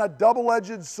mouths and a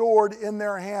double-edged sword in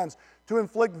their hands, to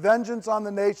inflict vengeance on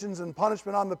the nations and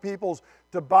punishment on the peoples,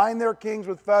 to bind their kings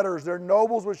with fetters, their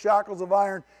nobles with shackles of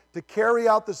iron, to carry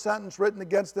out the sentence written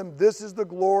against them. This is the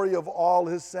glory of all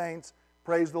His saints.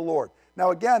 Praise the Lord."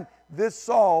 Now again, this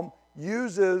psalm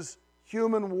uses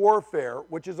human warfare,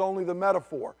 which is only the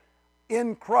metaphor.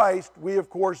 In Christ, we of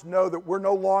course know that we're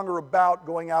no longer about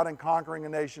going out and conquering a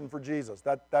nation for Jesus.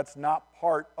 That's not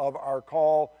part of our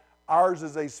call. Ours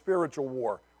is a spiritual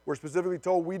war. We're specifically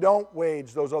told we don't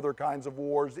wage those other kinds of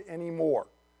wars anymore.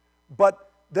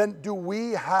 But then do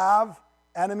we have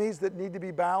enemies that need to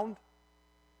be bound?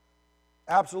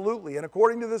 Absolutely. And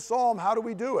according to this psalm, how do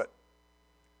we do it?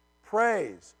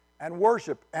 Praise and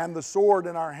worship and the sword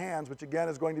in our hands, which again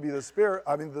is going to be the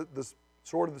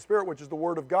sword of the Spirit, which is the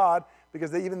Word of God,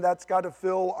 because even that's got to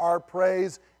fill our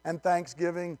praise and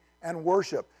thanksgiving and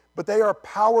worship. But they are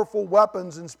powerful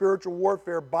weapons in spiritual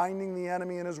warfare, binding the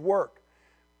enemy in his work.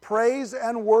 Praise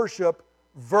and worship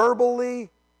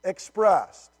verbally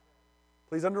expressed.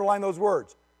 Please underline those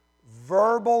words.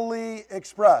 Verbally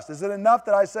expressed. Is it enough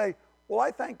that I say, well, I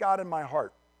thank God in my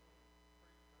heart?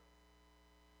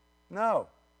 No.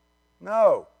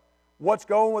 What's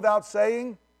going without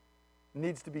saying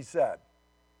needs to be said.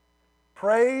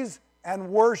 Praise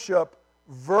and worship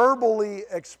verbally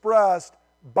expressed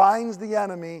binds the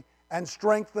enemy and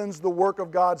strengthens the work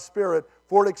of God's Spirit,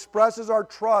 for it expresses our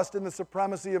trust in the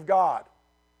supremacy of God.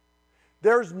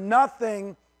 There's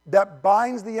nothing that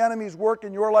binds the enemy's work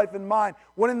in your life and mine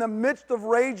when in the midst of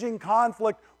raging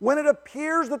conflict, when it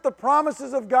appears that the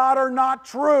promises of God are not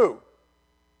true.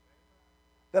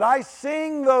 That I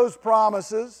sing those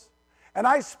promises and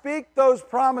I speak those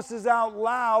promises out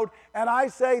loud and I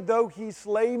say, though He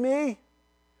slay me,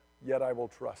 yet I will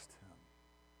trust Him.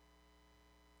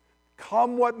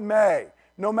 Come what may,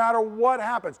 no matter what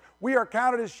happens. We are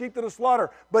counted as sheep to the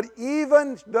slaughter. But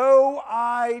even though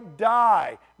I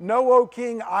die, know, O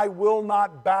King, I will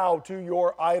not bow to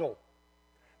your idol.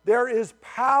 There is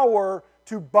power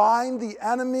to bind the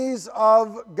enemies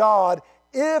of God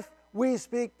if we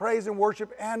speak praise and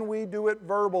worship and we do it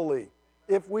verbally.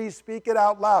 If we speak it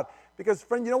out loud. Because,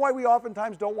 friend, you know why we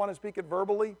oftentimes don't want to speak it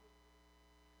verbally?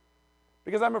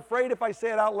 Because I'm afraid if I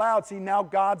say it out loud, see, now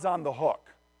God's on the hook.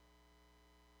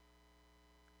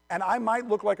 And I might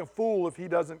look like a fool if He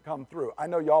doesn't come through. I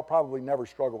know y'all probably never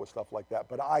struggle with stuff like that,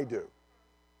 but I do.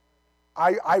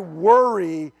 I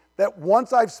worry that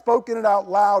once I've spoken it out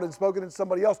loud and spoken it to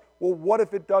somebody else, well, what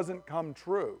if it doesn't come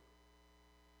true?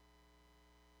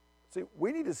 See,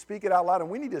 we need to speak it out loud and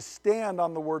we need to stand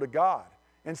on the Word of God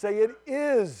and say it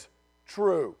is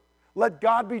true. Let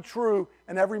God be true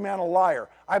and every man a liar.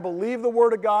 I believe the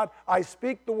Word of God. I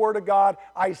speak the Word of God.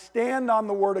 I stand on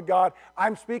the Word of God.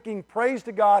 I'm speaking praise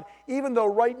to God, even though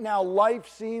right now life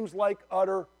seems like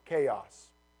utter chaos.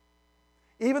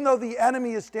 Even though the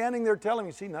enemy is standing there telling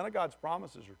me, see, none of God's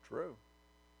promises are true.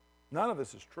 None of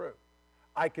this is true.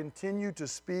 I continue to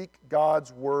speak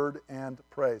God's Word and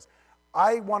praise.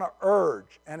 I want to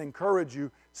urge and encourage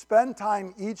you, spend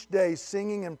time each day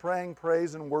singing and praying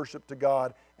praise and worship to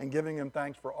God and giving Him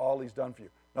thanks for all He's done for you.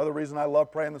 Another reason I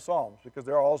love praying the Psalms, because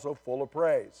they're also full of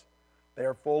praise. They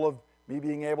are full of me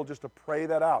being able just to pray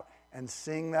that out and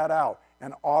sing that out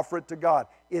and offer it to God.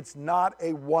 It's not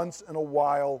a once in a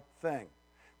while thing.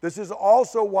 This is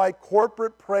also why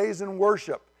corporate praise and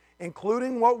worship,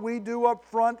 including what we do up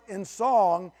front in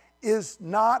song, is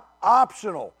not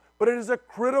optional. But it is a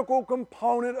critical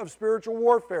component of spiritual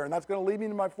warfare. And that's going to lead me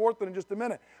to my fourth one in just a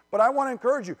minute. But I want to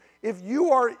encourage you, if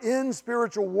you are in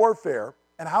spiritual warfare,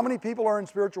 and how many people are in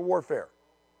spiritual warfare?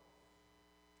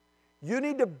 You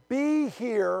need to be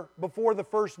here before the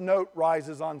first note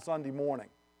rises on Sunday morning.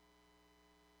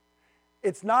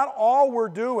 It's not all we're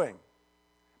doing,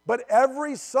 but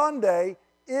every Sunday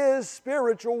is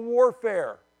spiritual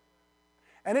warfare.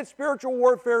 And it's spiritual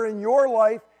warfare in your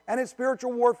life, and it's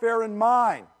spiritual warfare in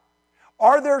mine.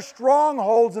 Are there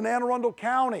strongholds in Anne Arundel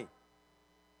County?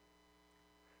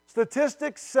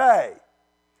 Statistics say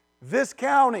this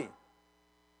county,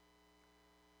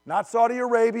 not Saudi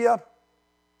Arabia,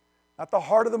 not the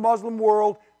heart of the Muslim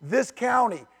world, this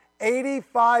county,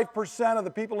 85% of the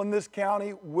people in this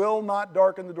county will not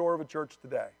darken the door of a church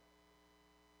today,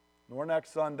 nor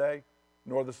next Sunday,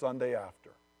 nor the Sunday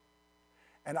after.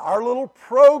 And our little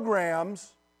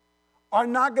programs are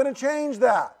not going to change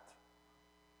that.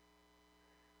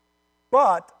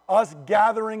 But us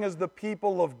gathering as the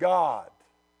people of God,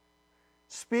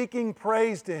 speaking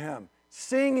praise to Him,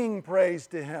 singing praise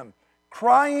to Him,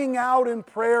 crying out in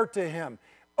prayer to Him,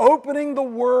 opening the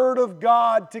Word of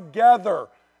God together,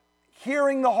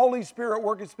 hearing the Holy Spirit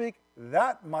work and speak,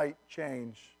 that might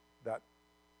change that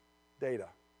data.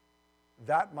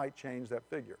 That might change that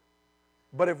figure.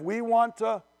 But if we want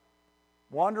to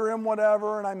wander in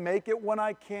whatever, and I make it when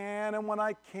I can, and when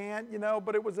I can't,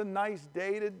 but it was a nice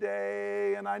day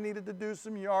today, and I needed to do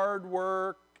some yard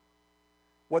work.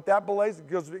 What that belays,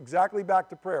 goes exactly back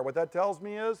to prayer. What that tells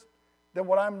me is, then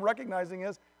what I'm recognizing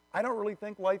is, I don't really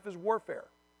think life is warfare.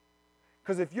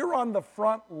 Because if you're on the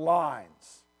front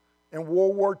lines in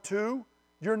World War II,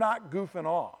 you're not goofing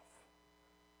off.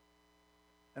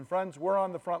 And friends, we're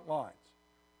on the front lines.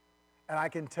 And I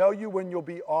can tell you when you'll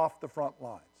be off the front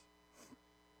lines.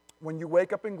 When you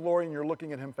wake up in glory and you're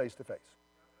looking at Him face to face.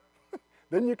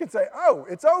 Then you can say, oh,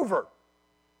 it's over.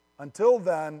 Until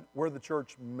then, we're the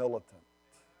church militant.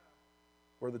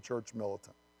 We're the church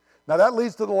militant. Now that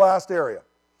leads to the last area.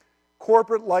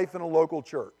 Corporate life in a local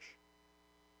church.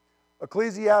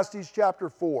 Ecclesiastes chapter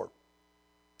 4,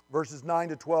 verses 9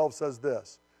 to 12 says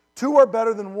this. 2 are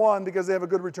better than 1 because they have a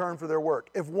good return for their work.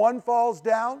 If one falls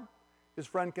down, his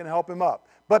friend can help him up.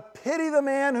 But pity the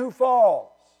man who falls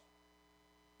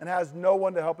and has no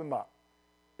one to help him up.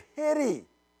 Pity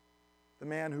the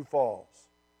man who falls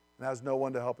and has no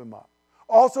one to help him up.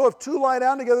 Also, if 2 lie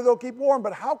down together, they'll keep warm.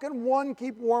 But how can one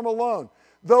keep warm alone?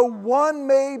 Though one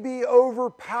may be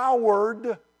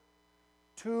overpowered,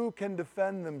 2 can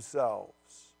defend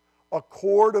themselves. A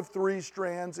cord of 3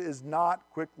 strands is not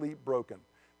quickly broken.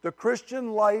 The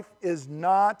Christian life is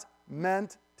not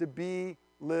meant to be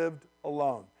lived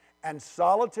alone. And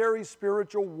solitary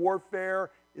spiritual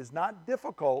warfare is not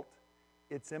difficult,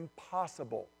 it's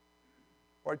impossible.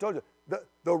 Or I told you,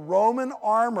 the Roman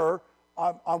armor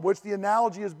on which the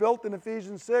analogy is built in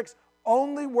Ephesians 6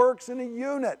 only works in a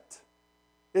unit.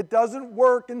 It doesn't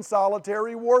work in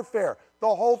solitary warfare.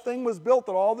 The whole thing was built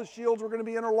that all the shields were going to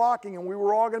be interlocking and we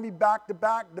were all going to be back to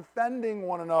back defending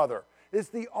one another. It's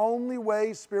the only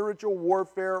way spiritual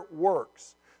warfare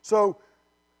works. So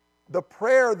the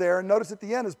prayer there, notice at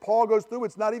the end, as Paul goes through,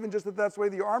 it's not even just that that's the way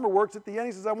the armor works. At the end,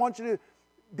 he says, I want you to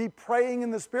be praying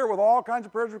in the Spirit with all kinds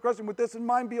of prayers requests. And with this in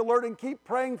mind, be alert and keep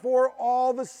praying for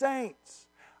all the saints.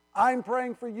 I'm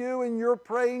praying for you and you're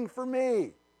praying for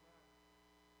me.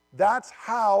 That's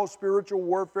how spiritual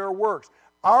warfare works.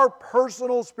 Our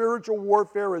personal spiritual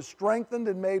warfare is strengthened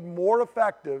and made more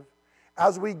effective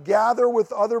as we gather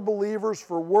with other believers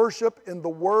for worship in the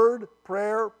Word,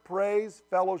 prayer, praise,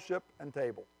 fellowship, and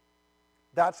table.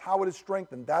 That's how it is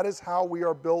strengthened. That is how we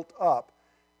are built up.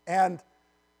 And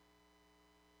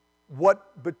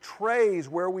what betrays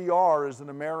where we are as an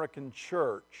American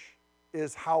church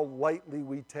is how lightly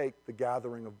we take the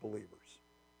gathering of believers.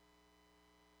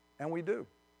 And we do.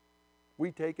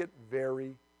 We take it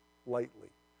very lightly.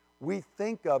 We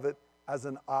think of it as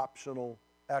an optional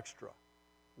extra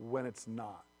when it's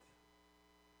not.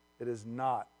 It is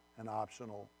not an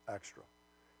optional extra.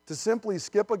 To simply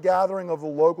skip a gathering of the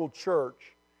local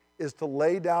church is to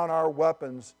lay down our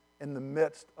weapons in the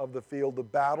midst of the field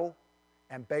of battle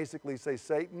and basically say,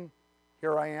 Satan,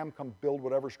 here I am, come build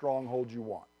whatever stronghold you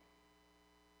want.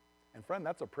 And friend,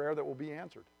 that's a prayer that will be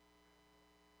answered.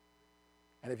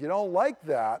 And if you don't like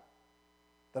that,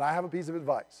 then I have a piece of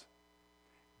advice.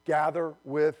 Gather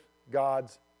with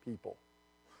God's people.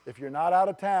 If you're not out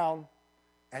of town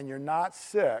and you're not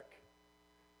sick,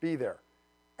 be there.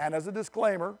 And as a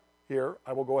disclaimer here,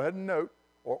 I will go ahead and note,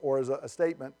 or as a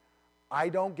statement, I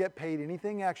don't get paid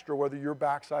anything extra whether your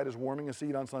backside is warming a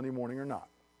seat on Sunday morning or not.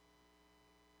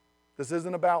 This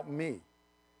isn't about me.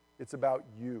 It's about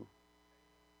you.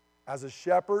 As a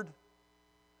shepherd,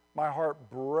 my heart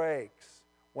breaks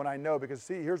when I know, because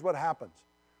see, here's what happens.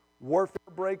 Warfare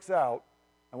breaks out,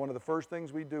 and one of the first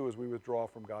things we do is we withdraw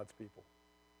from God's people.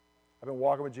 I've been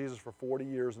walking with Jesus for 40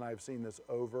 years, and I have seen this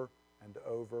over and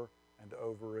over and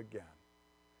over again.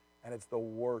 And it's the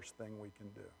worst thing we can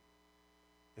do.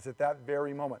 It's at that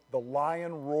very moment. The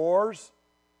lion roars,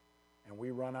 and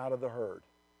we run out of the herd.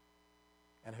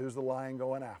 And who's the lion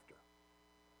going after?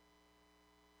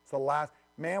 It's the last.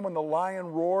 Man, when the lion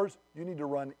roars, you need to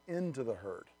run into the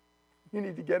herd. You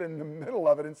need to get in the middle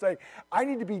of it and say, I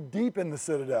need to be deep in the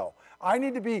citadel. I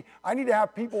need to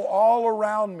have people all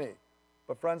around me.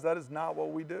 But friends, that is not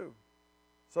what we do.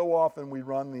 So often we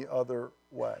run the other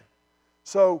way.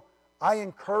 So I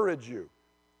encourage you.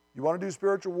 You want to do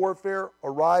spiritual warfare?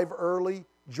 Arrive early.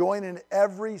 Join in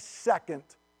every second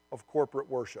of corporate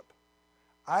worship.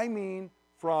 I mean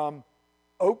from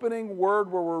opening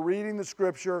word where we're reading the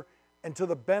scripture and to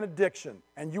the benediction,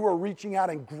 and you are reaching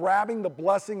out and grabbing the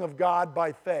blessing of God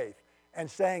by faith and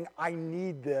saying, I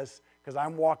need this because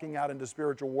I'm walking out into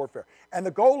spiritual warfare. And the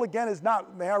goal, again, is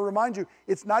not, may I remind you,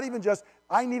 it's not even just,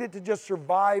 I need it to just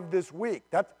survive this week.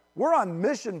 We're on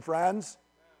mission, friends.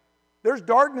 There's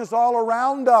darkness all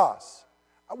around us.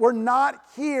 We're not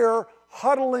here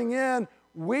huddling in.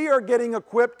 We are getting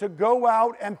equipped to go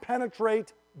out and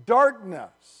penetrate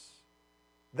darkness.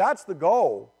 That's the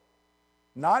goal.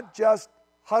 Not just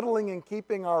huddling and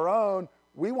keeping our own.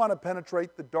 We want to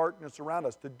penetrate the darkness around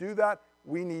us. To do that,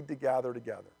 we need to gather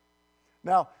together.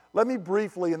 Now, let me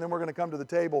briefly, and then we're going to come to the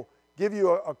table, give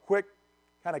you a quick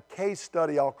kind of case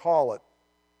study, I'll call it,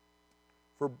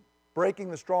 for breaking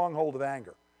the stronghold of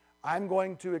anger. I'm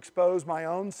going to expose my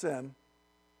own sin.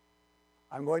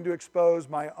 I'm going to expose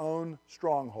my own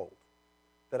stronghold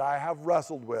that I have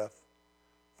wrestled with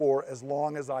for as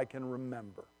long as I can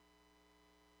remember,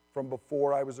 from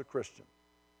before I was a Christian.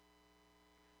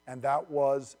 And that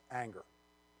was anger.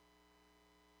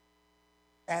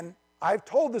 And I've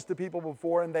told this to people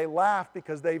before, and they laugh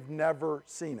because they've never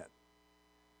seen it.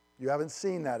 You haven't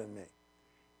seen that in me.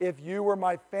 If you were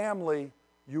my family,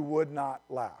 you would not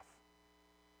laugh,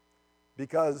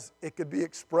 because it could be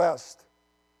expressed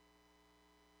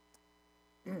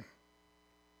in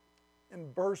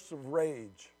bursts of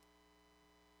rage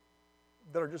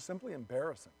that are just simply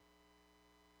embarrassing.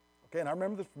 Okay, and I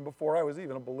remember this from before I was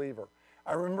even a believer.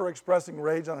 I remember expressing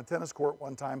rage on a tennis court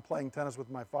one time, playing tennis with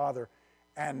my father,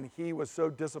 and he was so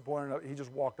disappointed, he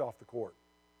just walked off the court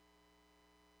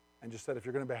and just said, if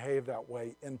you're going to behave that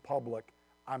way in public,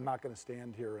 I'm not going to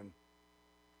stand here and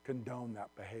condone that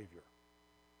behavior.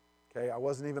 Okay, I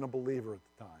wasn't even a believer at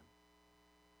the time.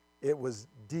 It was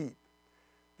deep.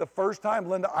 The first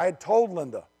time I had told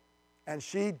Linda, and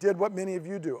she did what many of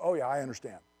you do. Oh yeah, I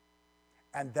understand.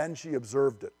 And then she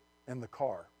observed it in the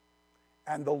car,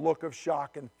 and the look of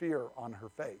shock and fear on her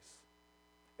face.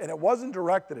 And it wasn't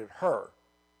directed at her.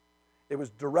 It was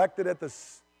directed at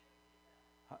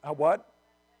what?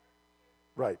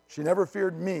 Right. She never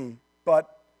feared me,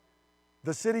 but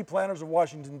the city planners of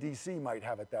Washington, D.C. might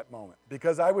have at that moment,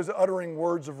 because I was uttering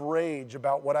words of rage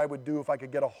about what I would do if I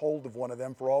could get a hold of one of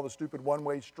them for all the stupid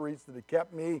one-way streets that had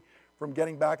kept me from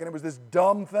getting back, and it was this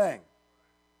dumb thing.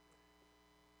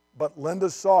 But Linda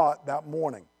saw it that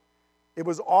morning. It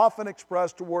was often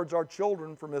expressed towards our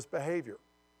children for misbehavior.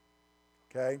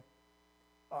 Okay?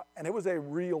 And it was a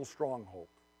real stronghold.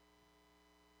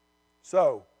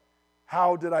 So,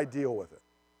 how did I deal with it?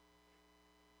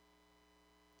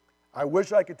 I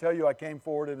wish I could tell you I came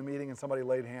forward at a meeting and somebody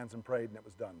laid hands and prayed and it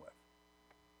was done with.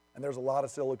 And there's a lot of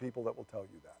silly people that will tell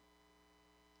you that.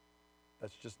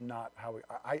 That's just not how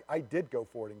I did go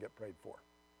forward and get prayed for.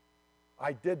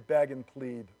 I did beg and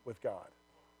plead with God.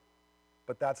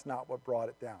 But that's not what brought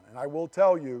it down. And I will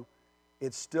tell you,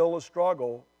 it's still a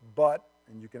struggle, but,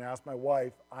 and you can ask my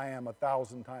wife, I am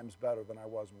 1,000 times better than I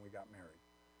was when we got married.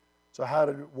 So how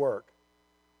did it work?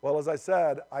 Well, as I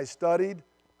said, I studied,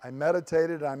 I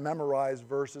meditated, and I memorized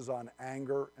verses on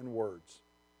anger and words.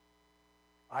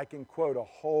 I can quote a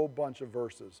whole bunch of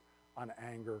verses on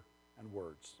anger and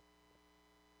words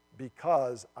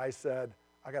because I said,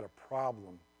 I got a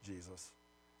problem, Jesus,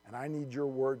 and I need your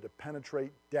word to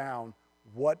penetrate down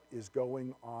what is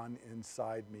going on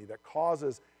inside me that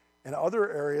causes, in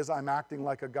other areas, I'm acting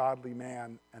like a godly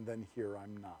man, and then here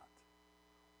I'm not.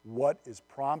 What is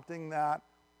prompting that?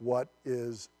 What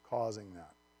is causing that?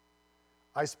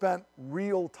 I spent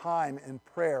real time in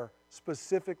prayer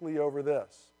specifically over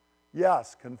this.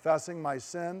 Yes, confessing my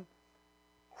sin,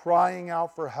 crying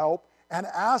out for help, and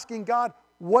asking God,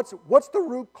 what's the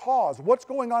root cause? What's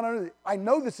going on under it? I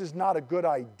know this is not a good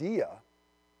idea.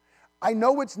 I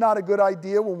know it's not a good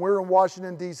idea when we're in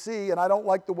Washington, D.C., and I don't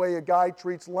like the way a guy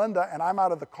treats Linda, and I'm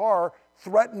out of the car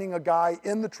threatening a guy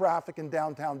in the traffic in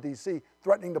downtown D.C.,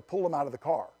 threatening to pull him out of the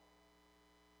car.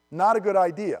 Not a good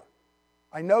idea.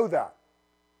 I know that.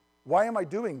 Why am I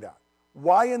doing that?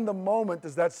 Why in the moment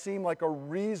does that seem like a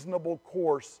reasonable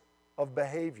course of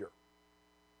behavior?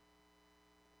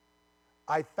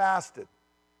 I fasted.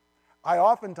 I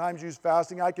oftentimes use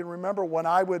fasting. I can remember when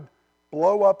I would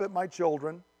blow up at my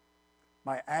children,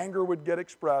 my anger would get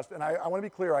expressed. And I want to be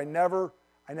clear, I never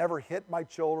hit my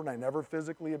children. I never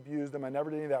physically abused them. I never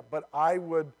did any of that. But I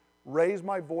would raise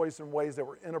my voice in ways that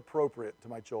were inappropriate to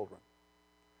my children.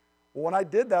 Well, when I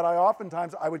did that,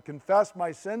 I would confess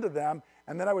my sin to them,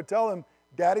 and then I would tell them,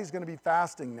 Daddy's going to be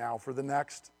fasting now for the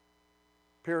next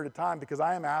period of time because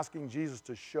I am asking Jesus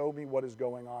to show me what is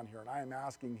going on here, and I am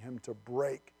asking him to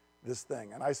break this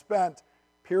thing. And I spent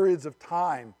periods of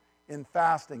time in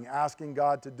fasting asking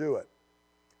God to do it.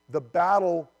 The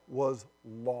battle was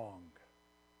long.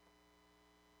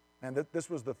 And this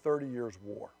was the 30 Years'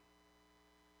 War.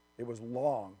 It was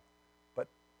long, but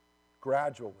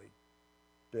gradually,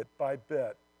 bit by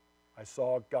bit, I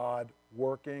saw God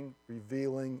working,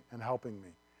 revealing, and helping me.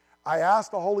 I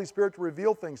asked the Holy Spirit to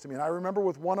reveal things to me. And I remember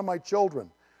with one of my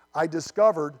children, I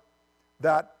discovered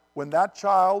that when that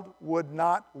child would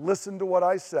not listen to what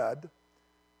I said,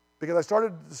 because I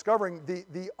started discovering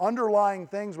the underlying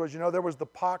things was, there was the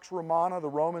Pax Romana, the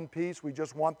Roman peace. We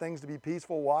just want things to be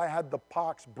peaceful. Well, I had the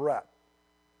Pax Bret.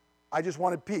 I just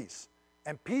wanted peace.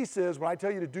 And peace is when I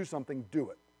tell you to do something, do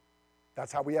it.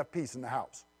 That's how we have peace in the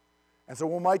house. And so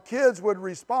when my kids would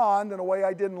respond in a way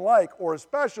I didn't like, or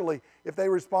especially if they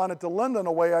responded to Linda in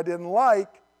a way I didn't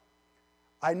like,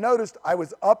 I noticed I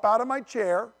was up out of my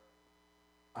chair.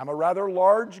 I'm a rather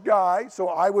large guy, so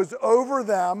I was over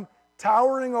them,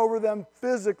 towering over them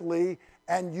physically,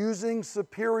 and using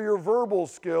superior verbal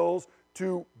skills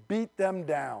to beat them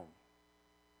down.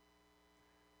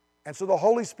 And so the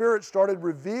Holy Spirit started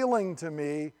revealing to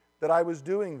me that I was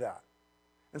doing that.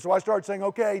 And so I started saying,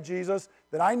 okay, Jesus,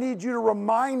 then I need you to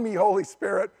remind me, Holy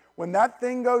Spirit, when that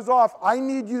thing goes off, I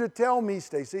need you to tell me,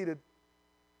 stay seated.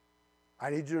 I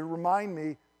need you to remind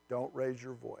me, don't raise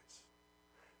your voice.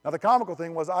 Now, the comical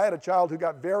thing was I had a child who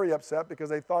got very upset because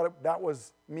they thought that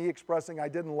was me expressing I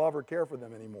didn't love or care for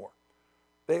them anymore.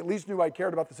 They at least knew I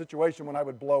cared about the situation when I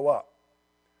would blow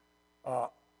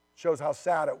up. Shows how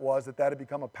sad it was that had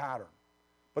become a pattern.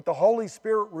 But the Holy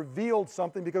Spirit revealed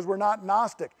something because we're not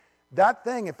Gnostic. That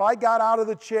thing, if I got out of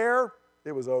the chair,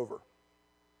 it was over.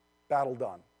 Battle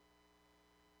done.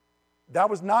 That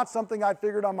was not something I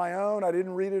figured on my own. I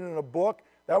didn't read it in a book.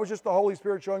 That was just the Holy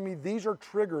Spirit showing me these are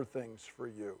trigger things for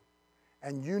you.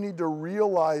 And you need to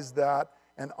realize that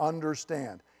and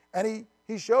understand. And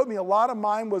he showed me a lot of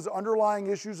mine was underlying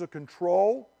issues of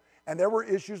control, and there were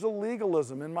issues of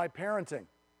legalism in my parenting.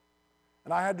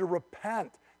 And I had to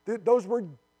repent. Those were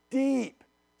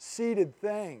deep-seated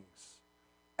things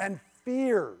and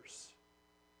fears.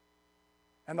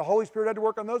 And the Holy Spirit had to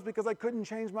work on those because I couldn't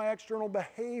change my external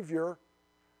behavior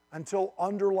until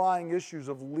underlying issues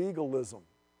of legalism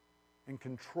and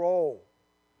control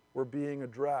were being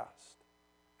addressed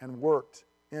and worked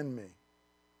in me.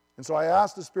 And so I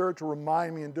asked the Spirit to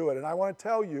remind me and do it. And I want to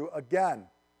tell you again,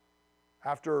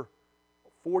 after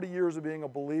 40 years of being a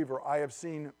believer, I have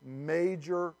seen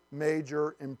major,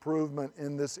 major improvement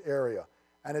in this area.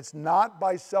 And it's not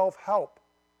by self-help.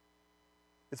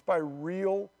 It's by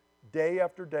real, day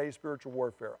after day spiritual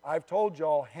warfare. I've told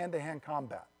y'all hand-to-hand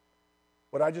combat.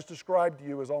 What I just described to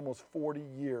you is almost 40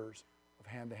 years of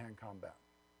hand-to-hand combat.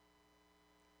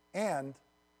 And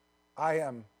I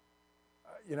am,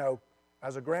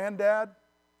 as a granddad,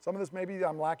 some of this maybe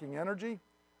I'm lacking energy,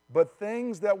 but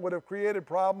things that would have created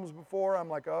problems before, I'm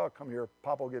like, oh, come here,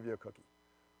 Papa will give you a cookie.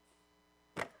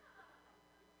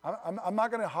 I'm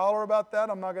not going to holler about that.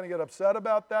 I'm not going to get upset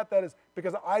about that. That is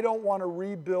because I don't want to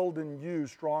rebuild in you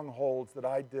strongholds that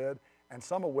I did, and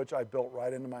some of which I built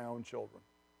right into my own children.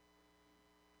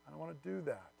 I don't want to do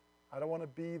that. I don't want to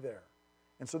be there.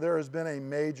 And so there has been a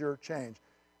major change.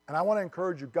 And I want to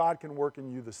encourage you, God can work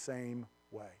in you the same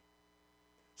way.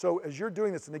 So as you're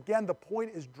doing this, and again, the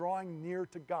point is drawing near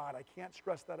to God. I can't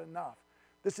stress that enough.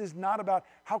 This is not about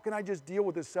how can I just deal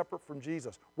with this separate from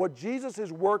Jesus. What Jesus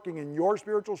is working in your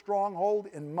spiritual stronghold,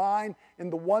 in mine, in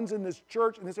the ones in this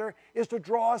church, in this area, is to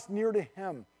draw us near to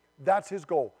Him. That's His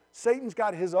goal. Satan's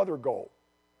got his other goal,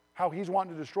 how he's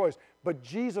wanting to destroy us. But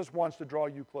Jesus wants to draw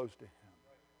you close to Him.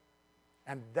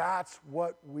 And that's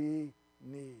what we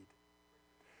need.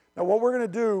 Now what we're going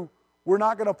to do, we're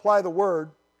not going to apply the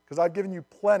Word, because I've given you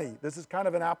plenty. This is kind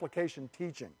of an application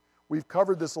teaching. We've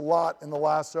covered this a lot in the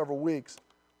last several weeks.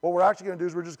 What we're actually going to do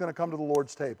is we're just going to come to the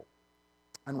Lord's table.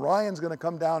 And Ryan's going to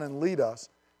come down and lead us.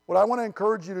 What I want to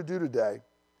encourage you to do today,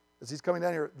 as he's coming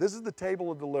down here, this is the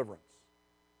table of deliverance.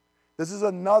 This is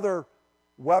another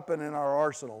weapon in our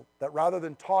arsenal that rather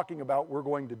than talking about, we're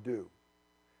going to do.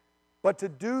 But to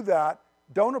do that,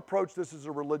 don't approach this as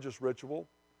a religious ritual.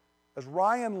 As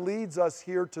Ryan leads us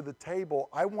here to the table,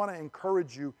 I want to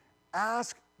encourage you,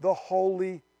 ask the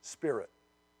Holy Spirit.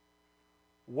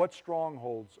 What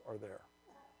strongholds are there?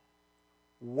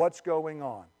 What's going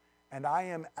on? And I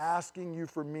am asking you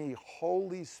for me,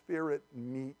 Holy Spirit,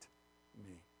 meet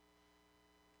me.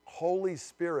 Holy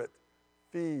Spirit,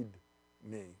 feed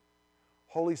me.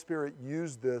 Holy Spirit,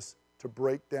 use this to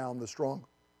break down the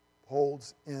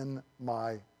strongholds in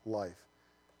my life.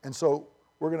 And so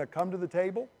we're going to come to the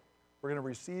table. We're going to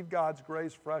receive God's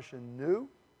grace fresh and new.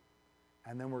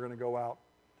 And then we're going to go out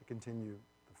to continue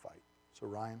the fight. So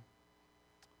Ryan.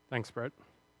 Thanks, Brett.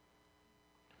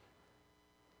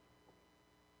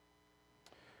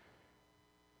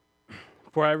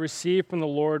 For I received from the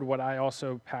Lord what I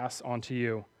also pass on to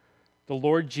you. The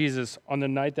Lord Jesus, on the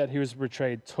night that he was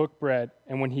betrayed, took bread,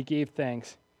 and when he gave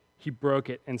thanks, he broke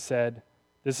it and said,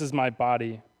 "This is my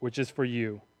body, which is for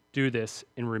you. Do this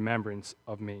in remembrance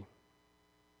of me."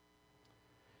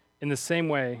 In the same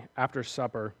way, after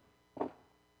supper,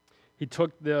 he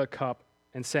took the cup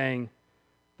and saying,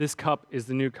 "This cup is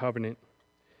the new covenant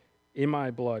in my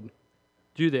blood.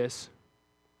 Do this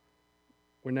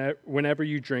whenever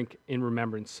you drink in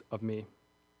remembrance of me.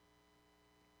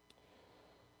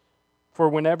 For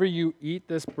whenever you eat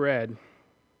this bread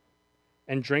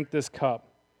and drink this cup,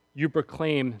 you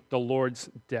proclaim the Lord's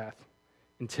death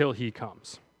until he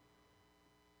comes."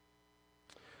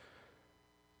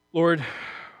 Lord,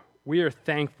 we are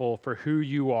thankful for who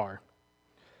you are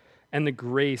and the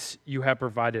grace you have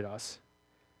provided us.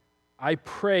 I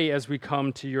pray as we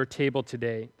come to your table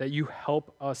today that you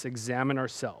help us examine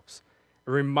ourselves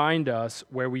and remind us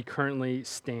where we currently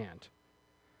stand.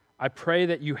 I pray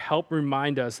that you help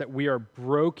remind us that we are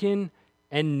broken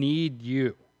and need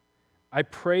you. I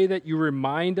pray that you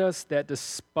remind us that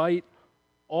despite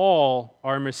all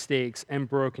our mistakes and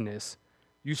brokenness,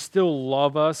 you still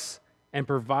love us and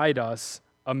provide us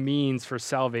a means for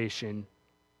salvation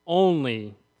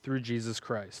only through Jesus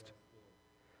Christ.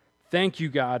 Thank you,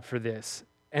 God, for this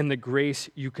and the grace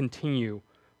you continue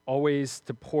always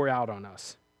to pour out on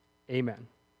us. Amen.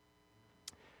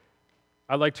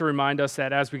 I'd like to remind us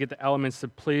that as we get the elements, to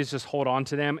please just hold on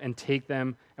to them and take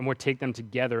them, and we'll take them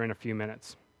together in a few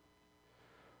minutes.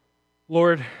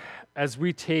 Lord, as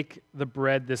we take the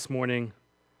bread this morning,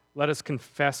 let us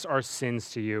confess our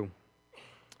sins to you.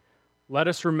 Let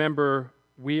us remember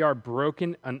we are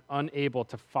broken and unable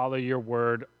to follow your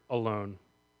word alone.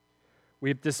 We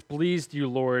have displeased you,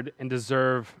 Lord, and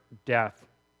deserve death.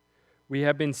 We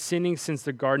have been sinning since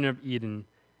the Garden of Eden,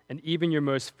 and even your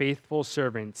most faithful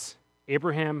servants,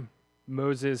 Abraham,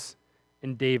 Moses,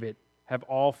 and David, have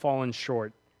all fallen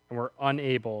short and were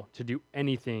unable to do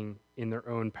anything in their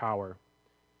own power.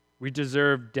 We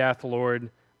deserve death,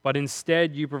 Lord, but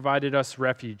instead you provided us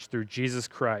refuge through Jesus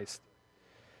Christ.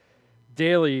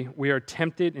 Daily we are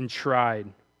tempted and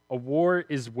tried. A war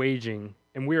is waging,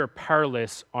 and we are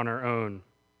powerless on our own.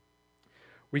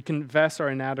 We confess our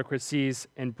inadequacies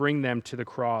and bring them to the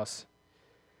cross.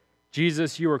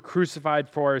 Jesus, you were crucified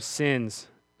for our sins,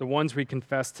 the ones we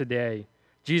confess today.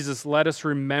 Jesus, let us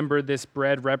remember this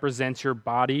bread represents your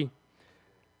body,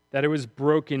 that it was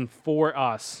broken for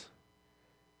us.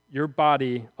 Your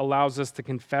body allows us to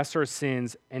confess our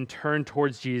sins and turn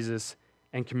towards Jesus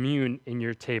and commune in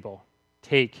your table.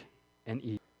 Take and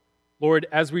eat. Lord,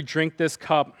 as we drink this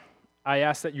cup, I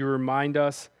ask that you remind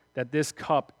us that this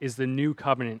cup is the new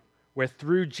covenant, where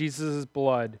through Jesus'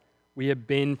 blood we have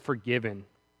been forgiven.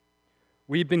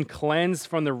 We've been cleansed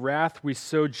from the wrath we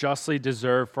so justly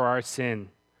deserve for our sin.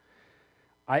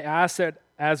 I ask that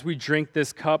as we drink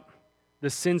this cup, the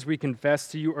sins we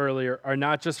confessed to you earlier are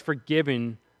not just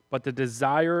forgiven, but the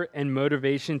desire and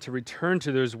motivation to return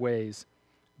to those ways,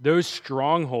 those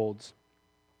strongholds,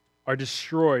 are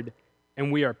destroyed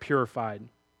and we are purified.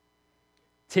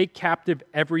 Take captive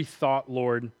every thought,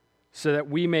 Lord, so that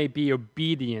we may be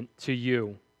obedient to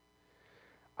you.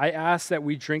 I ask that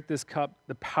we drink this cup.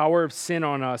 The power of sin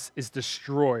on us is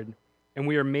destroyed, and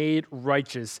we are made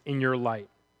righteous in your light.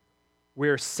 We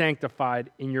are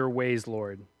sanctified in your ways,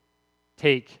 Lord.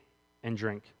 Take and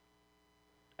drink.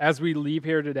 As we leave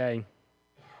here today,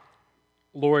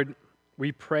 Lord,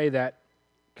 we pray that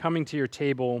coming to your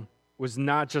table was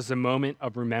not just a moment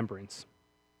of remembrance.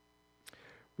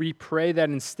 We pray that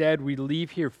instead we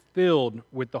leave here filled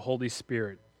with the Holy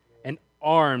Spirit and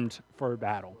armed for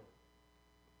battle.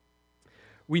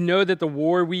 We know that the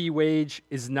war we wage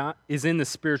is in the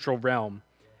spiritual realm,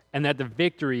 and that the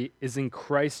victory is in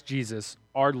Christ Jesus,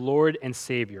 our Lord and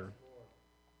Savior.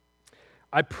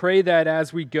 I pray that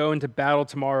as we go into battle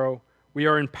tomorrow, we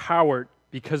are empowered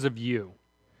because of you.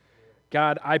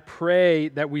 God, I pray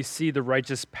that we see the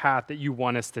righteous path that you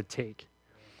want us to take.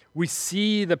 We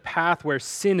see the path where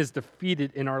sin is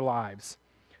defeated in our lives.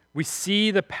 We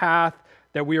see the path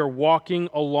that we are walking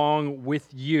along with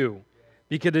you,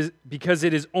 because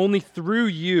it is only through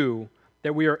you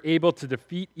that we are able to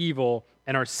defeat evil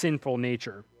and our sinful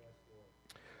nature.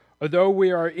 Although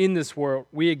we are in this world,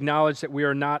 we acknowledge that we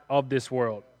are not of this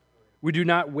world. We do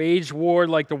not wage war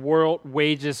like the world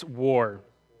wages war.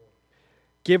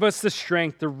 Give us the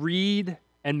strength to read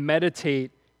and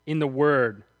meditate in the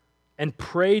Word and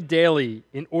pray daily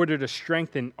in order to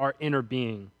strengthen our inner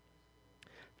being.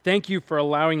 Thank you for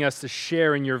allowing us to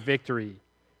share in your victory.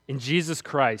 In Jesus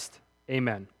Christ,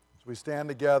 amen. As we stand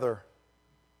together,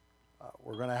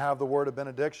 we're going to have the word of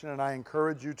benediction, and I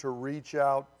encourage you to reach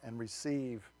out and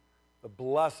receive the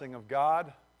blessing of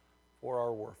God for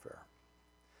our warfare.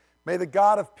 May the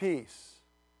God of peace,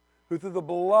 who through the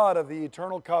blood of the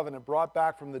eternal covenant brought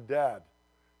back from the dead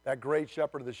that great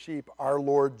shepherd of the sheep, our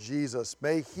Lord Jesus,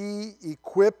 may he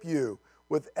equip you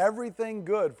with everything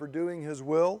good for doing his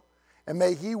will, and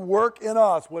may he work in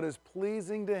us what is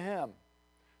pleasing to him,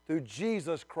 through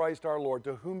Jesus Christ our Lord,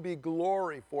 to whom be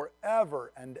glory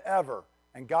forever and ever.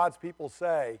 And God's people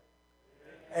say,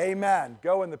 Amen.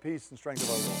 Go in the peace and strength of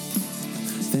our Lord.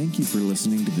 Thank you for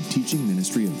listening to the teaching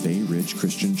ministry of Bay Ridge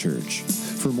Christian Church.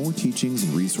 For more teachings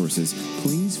and resources,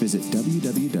 please visit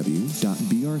www.brcc.church.